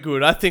think we're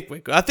good. I think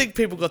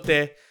people got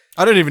there.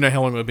 I don't even know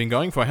how long we've been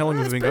going for. How long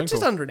have we been going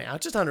just for? Under an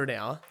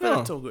hour.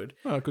 But it's all good.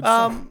 Oh, good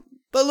stuff.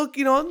 But look,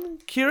 you know,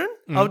 Kieran,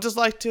 I would just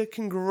like to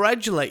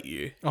congratulate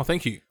you. Oh,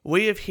 thank you.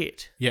 We have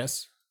hit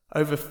Yes.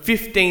 over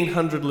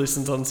 1,500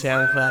 listens on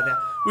SoundCloud now,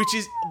 which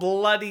is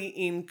bloody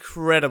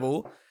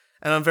incredible.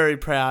 And I'm very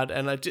proud.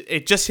 And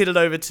it just hit it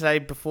over today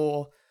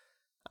before,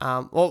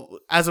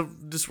 as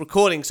of this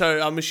recording. So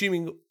I'm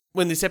assuming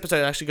when this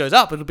episode actually goes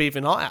up, it'll be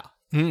even higher.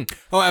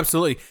 Oh,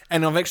 absolutely.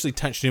 And I've actually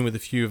touched in with a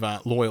few of our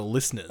loyal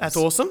listeners. That's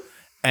awesome.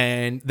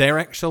 And they're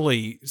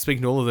actually,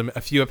 speaking to all of them,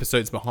 a few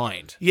episodes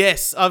behind.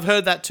 Yes, I've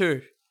heard that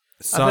too.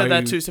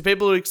 So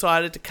people are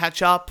excited to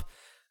catch up,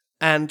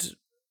 and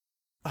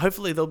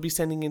hopefully they'll be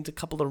sending in a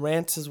couple of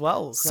rants as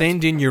well.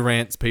 Send in your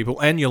rants, people,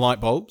 and your light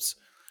bulbs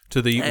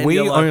to the And We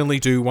your light- Only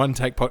Do One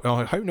Take pod. Oh,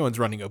 I hope no one's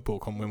running a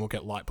book on when we'll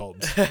get light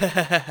bulbs.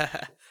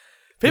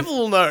 People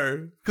will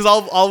know, because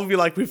I'll be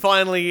like, we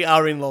finally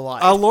are in the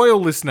light. Our loyal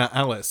listener,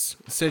 Alice,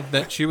 said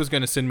that she was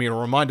going to send me a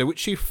reminder, which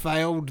she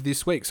failed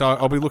this week, so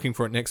I'll be looking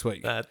for it next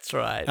week. That's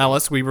right.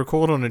 Alice, we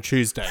record on a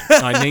Tuesday.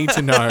 I need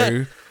to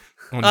know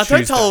on Tuesday.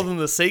 Don't tell them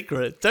the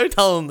secret. Don't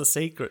tell them the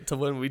secret to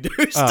when we do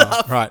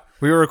stuff. Right.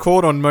 We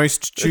record on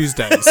most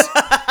Tuesdays.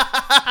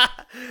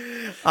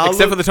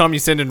 Except for the time you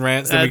send in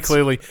rants, then we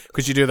clearly,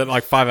 because you do that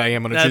like 5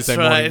 a.m. on a Tuesday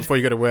morning before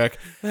you go to work.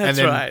 And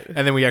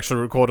then we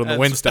actually record on the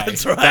Wednesday.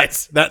 That's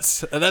right.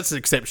 That's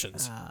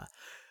exceptions.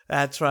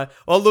 That's right.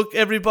 Well, look,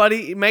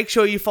 everybody, make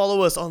sure you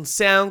follow us on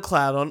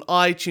SoundCloud, on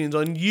iTunes,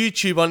 on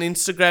YouTube, on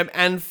Instagram,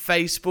 and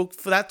Facebook.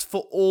 That's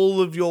for all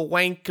of your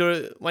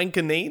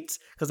wanker needs,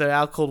 because they're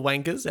our called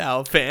wankers,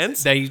 our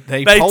fans. They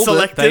polled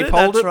it. They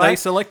polled it. They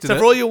selected it. So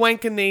for all your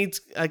wanker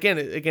needs, again,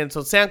 it's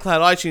on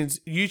SoundCloud, iTunes,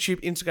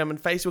 YouTube, Instagram, and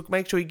Facebook.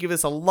 Make sure you give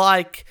us a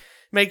like.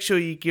 Make sure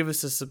you give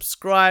us a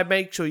subscribe.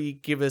 Make sure you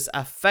give us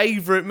a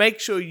favorite. Make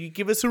sure you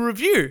give us a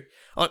review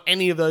on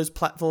any of those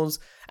platforms.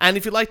 And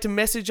if you'd like to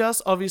message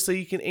us, obviously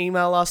you can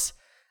email us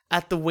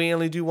at the We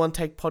Only Do One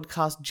Take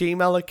Podcast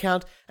Gmail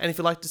account. And if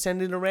you'd like to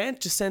send in a rant,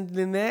 just send it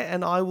in there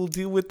and I will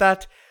deal with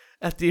that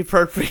at the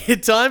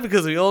appropriate time,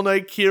 because we all know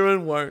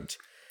Kieran won't.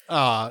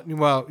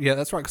 Well, yeah,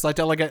 that's right, because I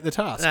delegate the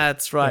task.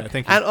 That's right. Yeah,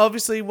 thank you. And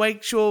obviously,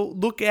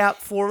 look out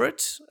for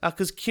it,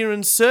 because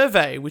Kieran's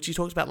survey, which he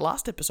talked about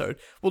last episode,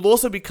 will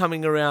also be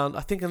coming around,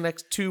 I think, in the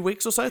next 2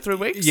 weeks or so, 3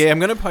 weeks. Yeah, I'm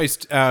going to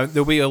post,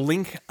 there'll be a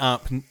link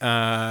up,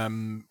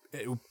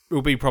 it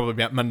will be probably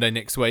about Monday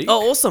next week.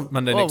 Oh, awesome.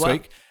 Monday next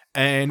week.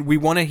 And we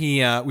want to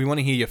hear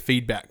your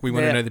feedback. We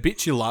want to know the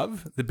bits you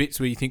love, the bits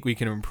where you think we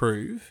can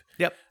improve.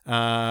 Yep.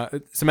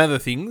 Some other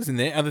things in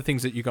there, other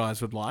things that you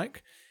guys would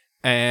like.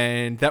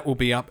 And that will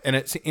be up, and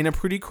it's in a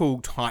pretty cool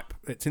type.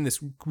 It's in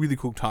this really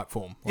cool type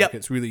form. Like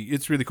it's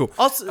really cool.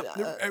 Also,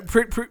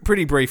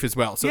 pretty brief as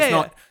well. So it's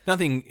not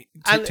nothing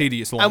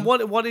tedious long. And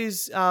what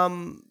is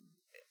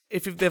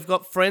if they've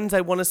got friends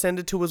they want to send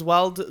it to as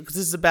well, because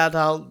this is about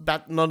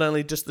not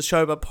only just the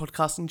show, but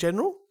podcasts in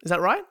general. Is that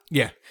right?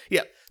 Yeah.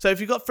 Yeah. So if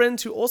you've got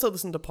friends who also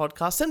listen to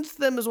podcasts, send it to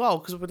them as well,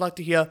 because we'd like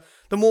to hear.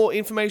 The more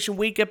information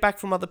we get back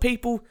from other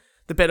people,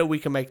 the better we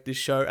can make this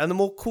show, and the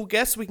more cool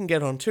guests we can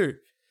get on too.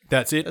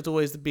 That's it. That's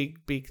always the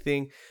big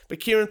thing.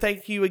 But Kieran,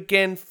 thank you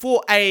again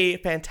for a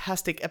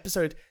fantastic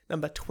episode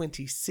number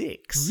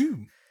 26.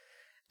 Woo.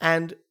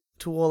 And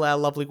to all our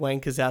lovely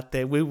wankers out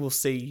there, we will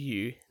see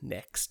you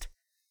next.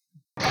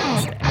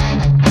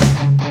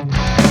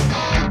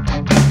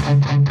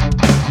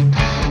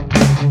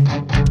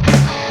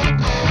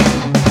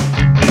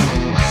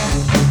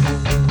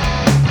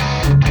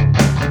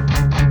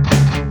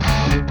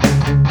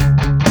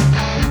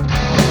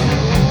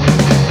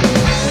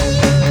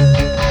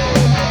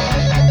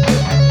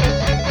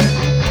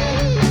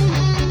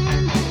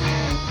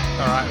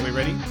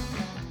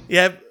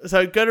 Yeah,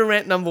 so go to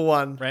rant number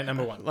one. Rant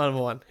number one. Number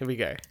one. Here we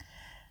go.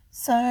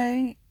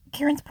 So,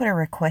 Kieran's put a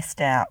request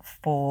out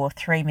for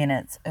 3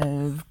 minutes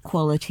of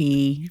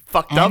quality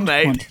Fucked up, and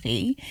mate.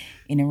 quantity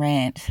in a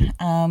rant.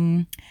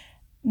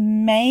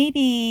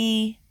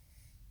 Maybe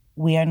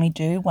we only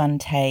do one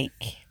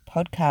take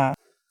podcast.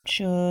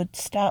 Should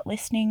start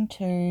listening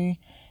to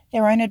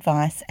their own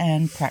advice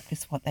and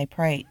practice what they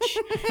preach.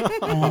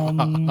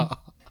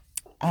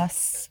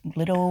 Us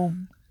little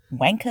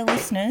wanker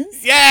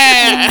listeners.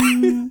 Yeah!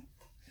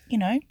 You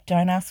know,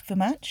 don't ask for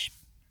much.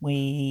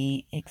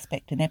 We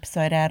expect an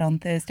episode out on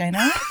Thursday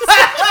nights.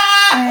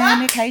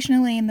 And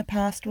occasionally in the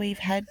past we've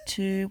had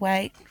to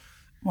wait,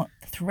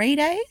 3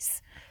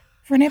 days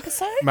for an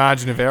episode?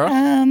 Margin of error.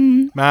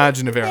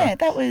 Margin of error. Yeah,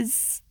 that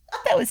was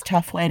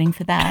tough waiting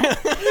for that.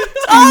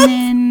 And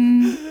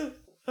then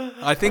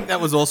I think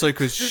that was also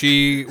because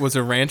she was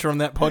a ranter on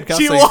that podcast.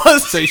 She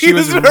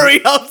was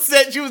very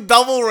upset. She was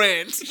double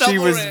rant. She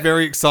was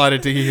very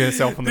excited to hear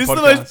herself on the podcast. This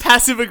podcast. is the most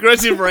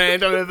passive-aggressive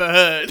rant I've ever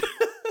heard.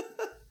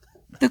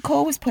 The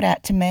call was put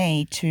out to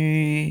me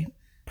to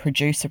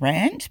produce a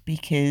rant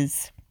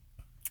because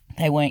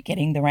they weren't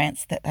getting the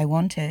rants that they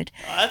wanted.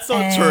 That's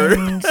not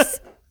true.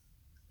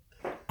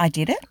 I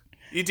did it.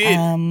 You did.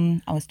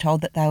 I was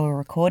told that they were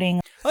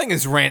recording. I think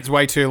this rant's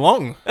way too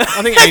long.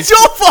 I think it's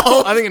your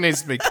fault. I think it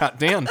needs to be cut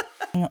down.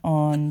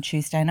 On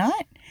Tuesday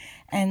night.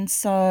 And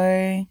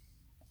so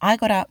I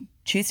got up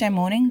Tuesday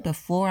morning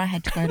before I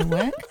had to go to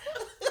work.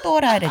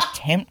 Thought I'd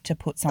attempt to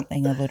put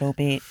something a little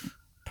bit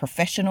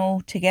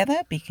professional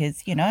together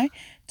because, you know,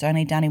 it's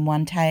only done in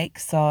one take.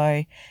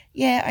 So,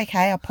 yeah,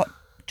 okay, I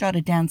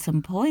jotted down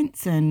some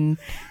points and,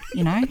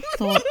 you know,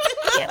 thought,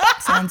 yeah,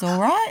 sounds all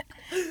right.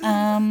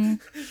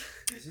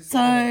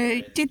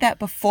 So did that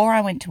before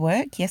I went to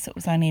work. Yes, it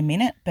was only a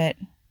minute, but,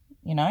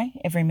 you know,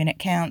 every minute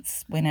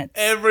counts when it's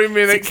every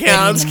minute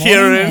counts,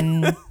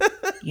 Kieran. And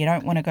you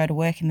don't want to go to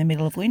work in the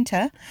middle of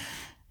winter.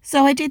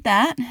 So I did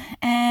that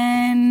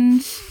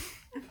and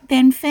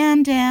then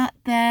found out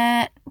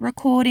that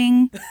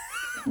recording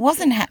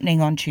wasn't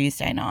happening on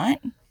Tuesday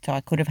night. So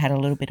I could have had a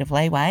little bit of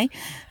leeway.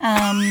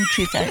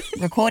 Tuesday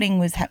recording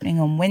was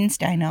happening on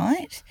Wednesday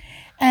night.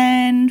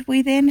 And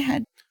we then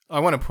had... I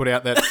want to put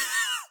out that...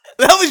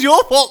 That was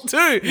your fault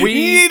too. You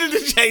needed to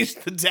change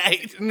the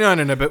date.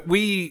 No, but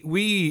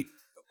we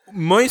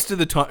most of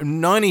the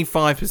time,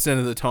 95%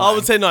 of the time... I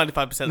would say 95% of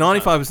the time.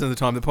 95% of the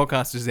time, the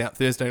podcast is out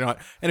Thursday night.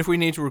 And if we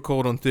need to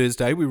record on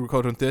Thursday, we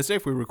record on Thursday.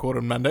 If we record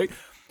on Monday,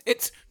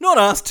 it's not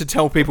us to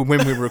tell people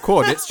when we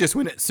record. It's just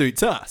when it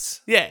suits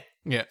us. Yeah.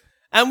 Yeah.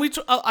 And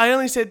I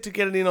only said to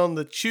get it in on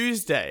the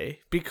Tuesday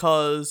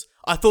because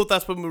I thought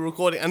that's when we were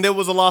recording. And there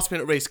was a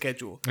last-minute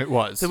reschedule. It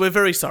was. So we're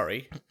very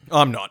sorry.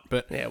 I'm not,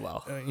 but... Yeah,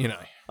 well. You know.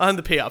 I'm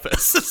the PR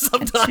person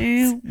sometimes.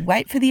 To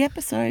wait for the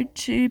episode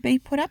to be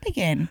put up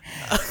again.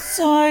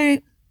 So,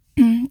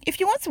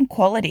 if you want some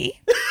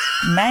quality,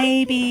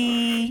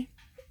 maybe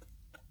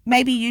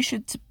you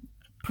should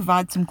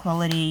provide some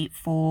quality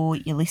for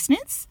your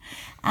listeners.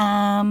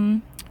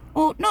 Well,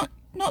 not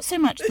so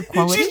much the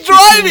quality. She's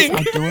driving!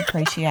 I do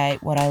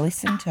appreciate what I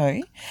listen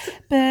to,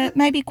 but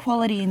maybe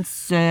quality in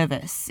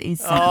service is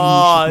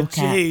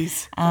something you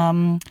should look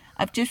at.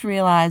 I've just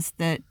realised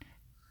that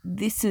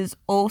this has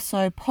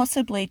also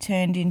possibly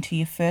turned into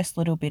your first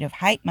little bit of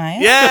hate mail.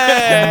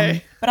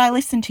 Yay! But I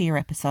listened to your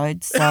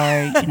episodes,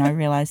 so,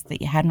 realised that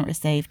you hadn't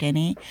received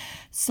any.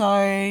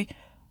 So,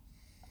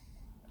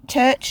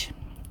 Church,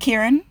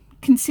 Kieran,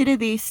 consider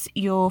this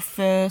your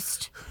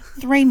first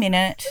 3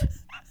 minute,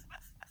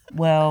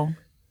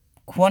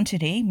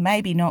 quantity,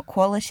 maybe not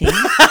quality,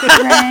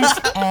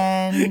 rant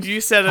and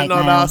you said it, hate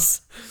not mail.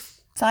 us.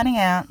 Signing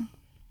out.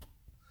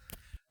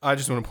 I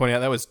just want to point out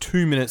that was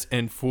 2 minutes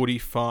and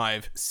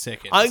 45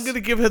 seconds. I'm going to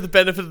give her the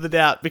benefit of the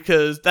doubt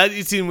because that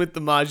is in with the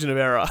margin of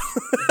error.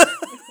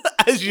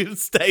 As you've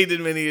stated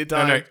many a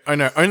time. I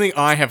know. Only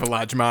I have a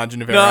large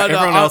margin of error.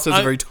 Everyone else has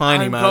a very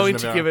tiny margin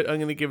of error. I'm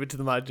going to give it to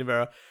the margin of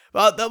error.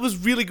 But that was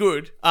really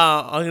good.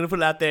 I'm going to put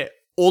it out there.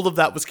 All of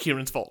that was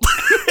Kieran's fault.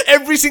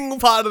 Every single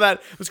part of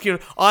that was Kieran.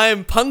 I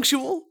am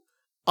punctual.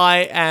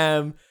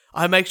 I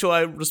I make sure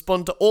I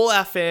respond to all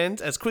our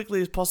fans as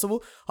quickly as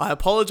possible. I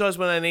apologise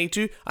when I need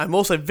to. I'm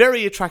also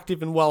very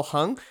attractive and well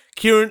hung.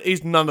 Kieran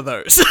is none of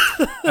those.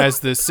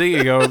 As the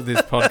CEO of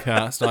this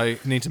podcast, I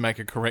need to make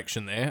a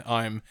correction there.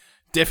 I'm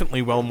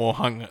definitely well more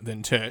hung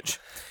than Turch.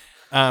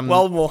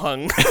 Well more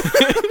hung.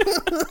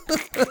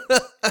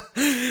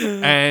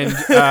 And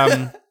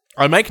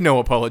I make no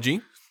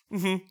apology.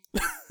 Mm-hmm.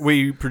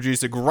 We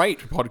produce a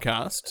great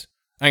podcast.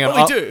 Hang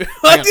on. We do.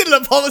 I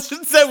didn't apologise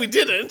and say we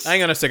didn't.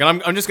 Hang on a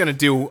second. I'm just going to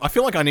deal... I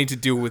feel like I need to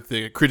deal with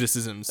the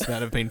criticisms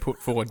that have been put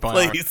forward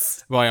by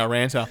our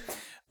ranter.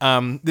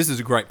 This is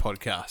a great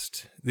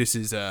podcast. This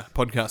is a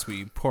podcast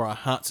we pour our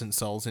hearts and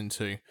souls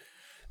into.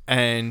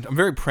 And I'm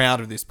very proud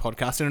of this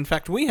podcast. And in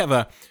fact, we have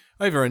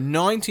over a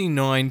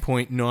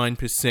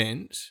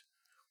 99.9%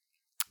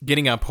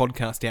 getting our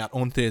podcast out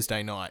on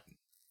Thursday night.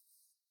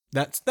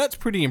 That's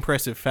pretty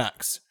impressive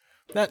facts.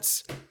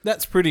 That's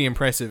pretty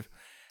impressive.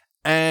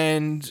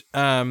 And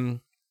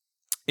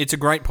it's a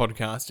great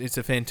podcast. It's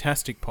a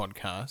fantastic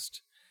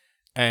podcast.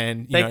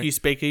 And Thank you,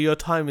 Speaker. Your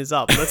time is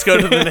up. Let's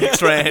go to the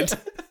next rant.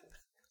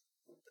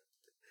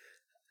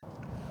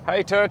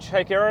 Hey, Turch.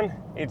 Hey, Kieran.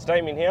 It's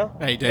Damien here.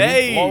 Hey, Damien.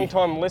 Hey.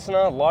 Long-time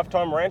listener,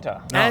 lifetime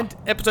ranter. And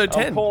episode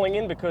 10. I'm calling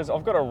in because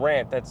I've got a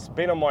rant that's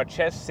been on my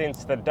chest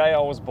since the day I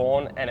was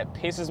born, and it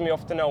pisses me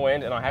off to no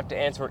end, and I have to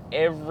answer it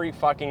every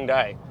fucking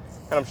day.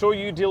 And I'm sure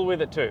you deal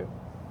with it too.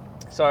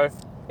 So,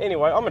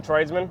 anyway, I'm a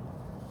tradesman.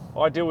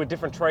 I deal with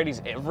different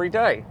tradies every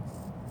day.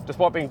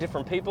 Despite being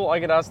different people, I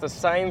get asked the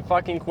same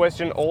fucking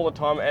question all the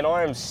time, and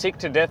I am sick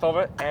to death of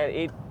it, and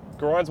it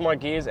grinds my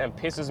gears and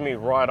pisses me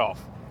right off.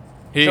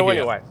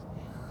 Anyway,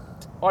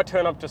 I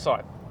turn up to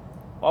site.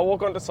 I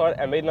walk onto site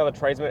and meet another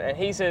tradesman, and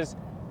he says,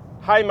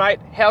 "Hey mate,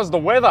 how's the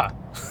weather?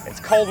 It's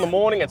cold in the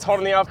morning, it's hot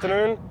in the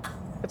afternoon.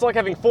 It's like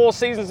having 4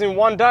 seasons in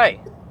one day."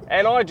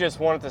 And I just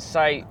wanted to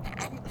say,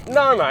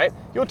 no mate,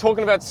 you're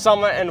talking about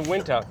summer and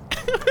winter.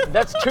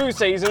 That's 2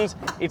 seasons,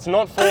 it's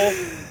not 4,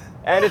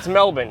 and it's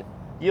Melbourne.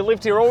 You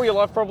lived here all your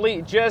life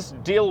probably,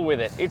 just deal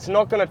with it. It's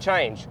not going to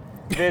change.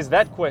 There's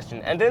that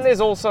question. And then there's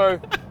also,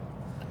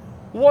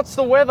 what's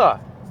the weather?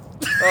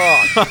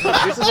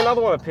 Oh, this is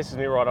another one that pisses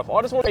me right off.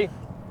 I just want to say,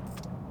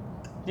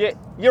 yeah,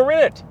 you're in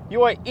it.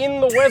 You are in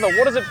the weather.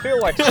 What does it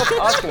feel like? Stop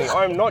asking me.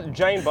 I am not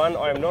Jane Bunn.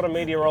 I am not a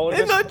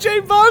meteorologist. It's not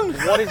Jane Bunn.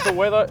 What is the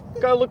weather?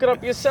 Go look it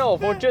up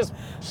yourself, or just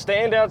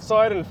stand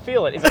outside and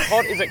feel it. Is it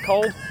hot? Is it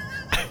cold?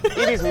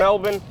 It is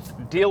Melbourne.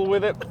 Deal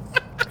with it.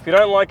 If you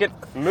don't like it,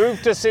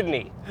 move to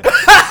Sydney.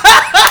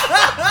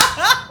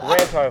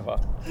 Rant over.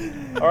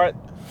 All right.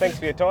 Thanks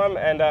for your time,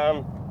 and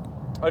I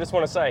just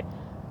want to say,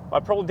 I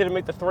probably didn't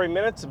meet the 3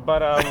 minutes,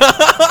 but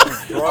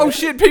oh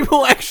shit!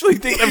 People actually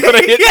think they've got to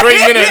hit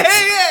 3 minutes.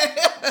 Yeah.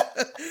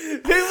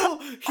 People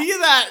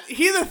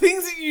hear the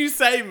things that you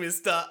say,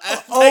 Mister, and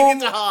take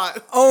it to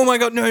heart. Oh my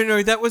god!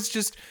 No, that was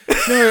just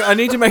no. I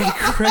need to make a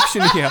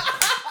correction here.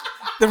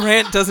 The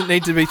rant doesn't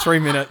need to be 3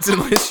 minutes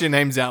unless your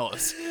name's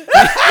Alice.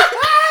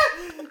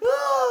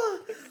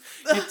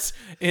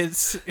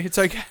 It's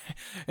okay.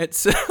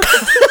 It's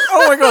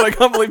oh my god! I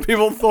can't believe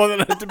people thought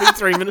that it had to be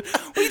 3 minutes.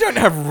 We don't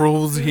have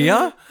rules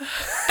here.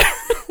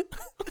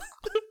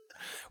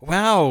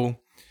 Wow,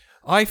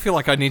 I feel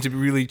like I need to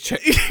really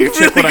check. You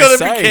check really what got I to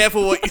say. be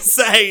careful what you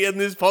say in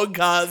this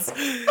podcast.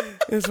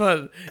 It's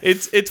fun.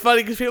 It's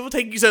funny because people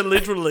take you so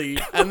literally,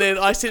 and then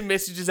I send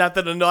messages out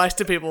that are nice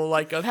to people,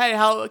 like, "Hey,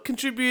 how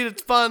contribute?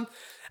 It's fun,"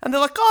 and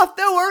they're like, "Oh,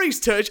 no worries,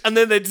 Turch," and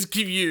then they just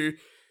give you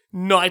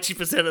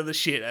 90% of the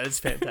shit, and it's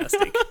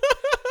fantastic.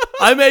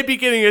 I may be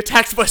getting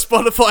attacked by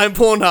Spotify and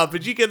Pornhub,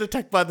 but you get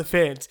attacked by the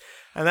fans,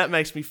 and that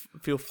makes me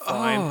feel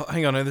fine. Oh,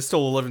 hang on, there's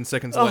still 11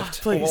 seconds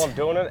left. Please. while I'm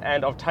doing it,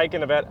 and I've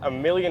taken about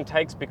 1 million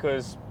takes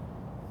because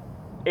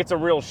it's a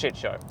real shit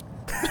show.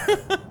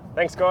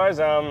 Thanks, guys.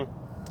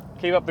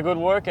 Keep up the good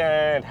work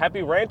and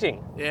happy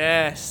ranting.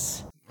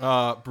 Yes.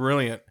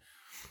 Brilliant.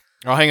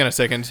 Oh, hang on a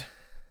second.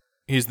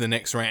 Here's the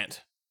next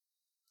rant.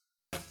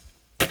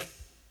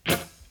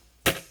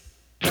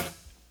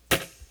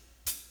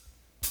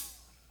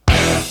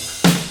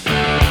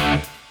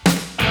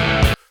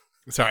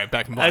 Sorry,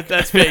 back and back.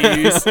 That's fair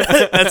use.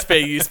 That's fair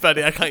use,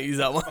 buddy. I can't use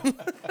that one.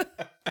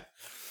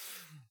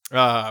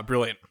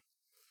 Brilliant.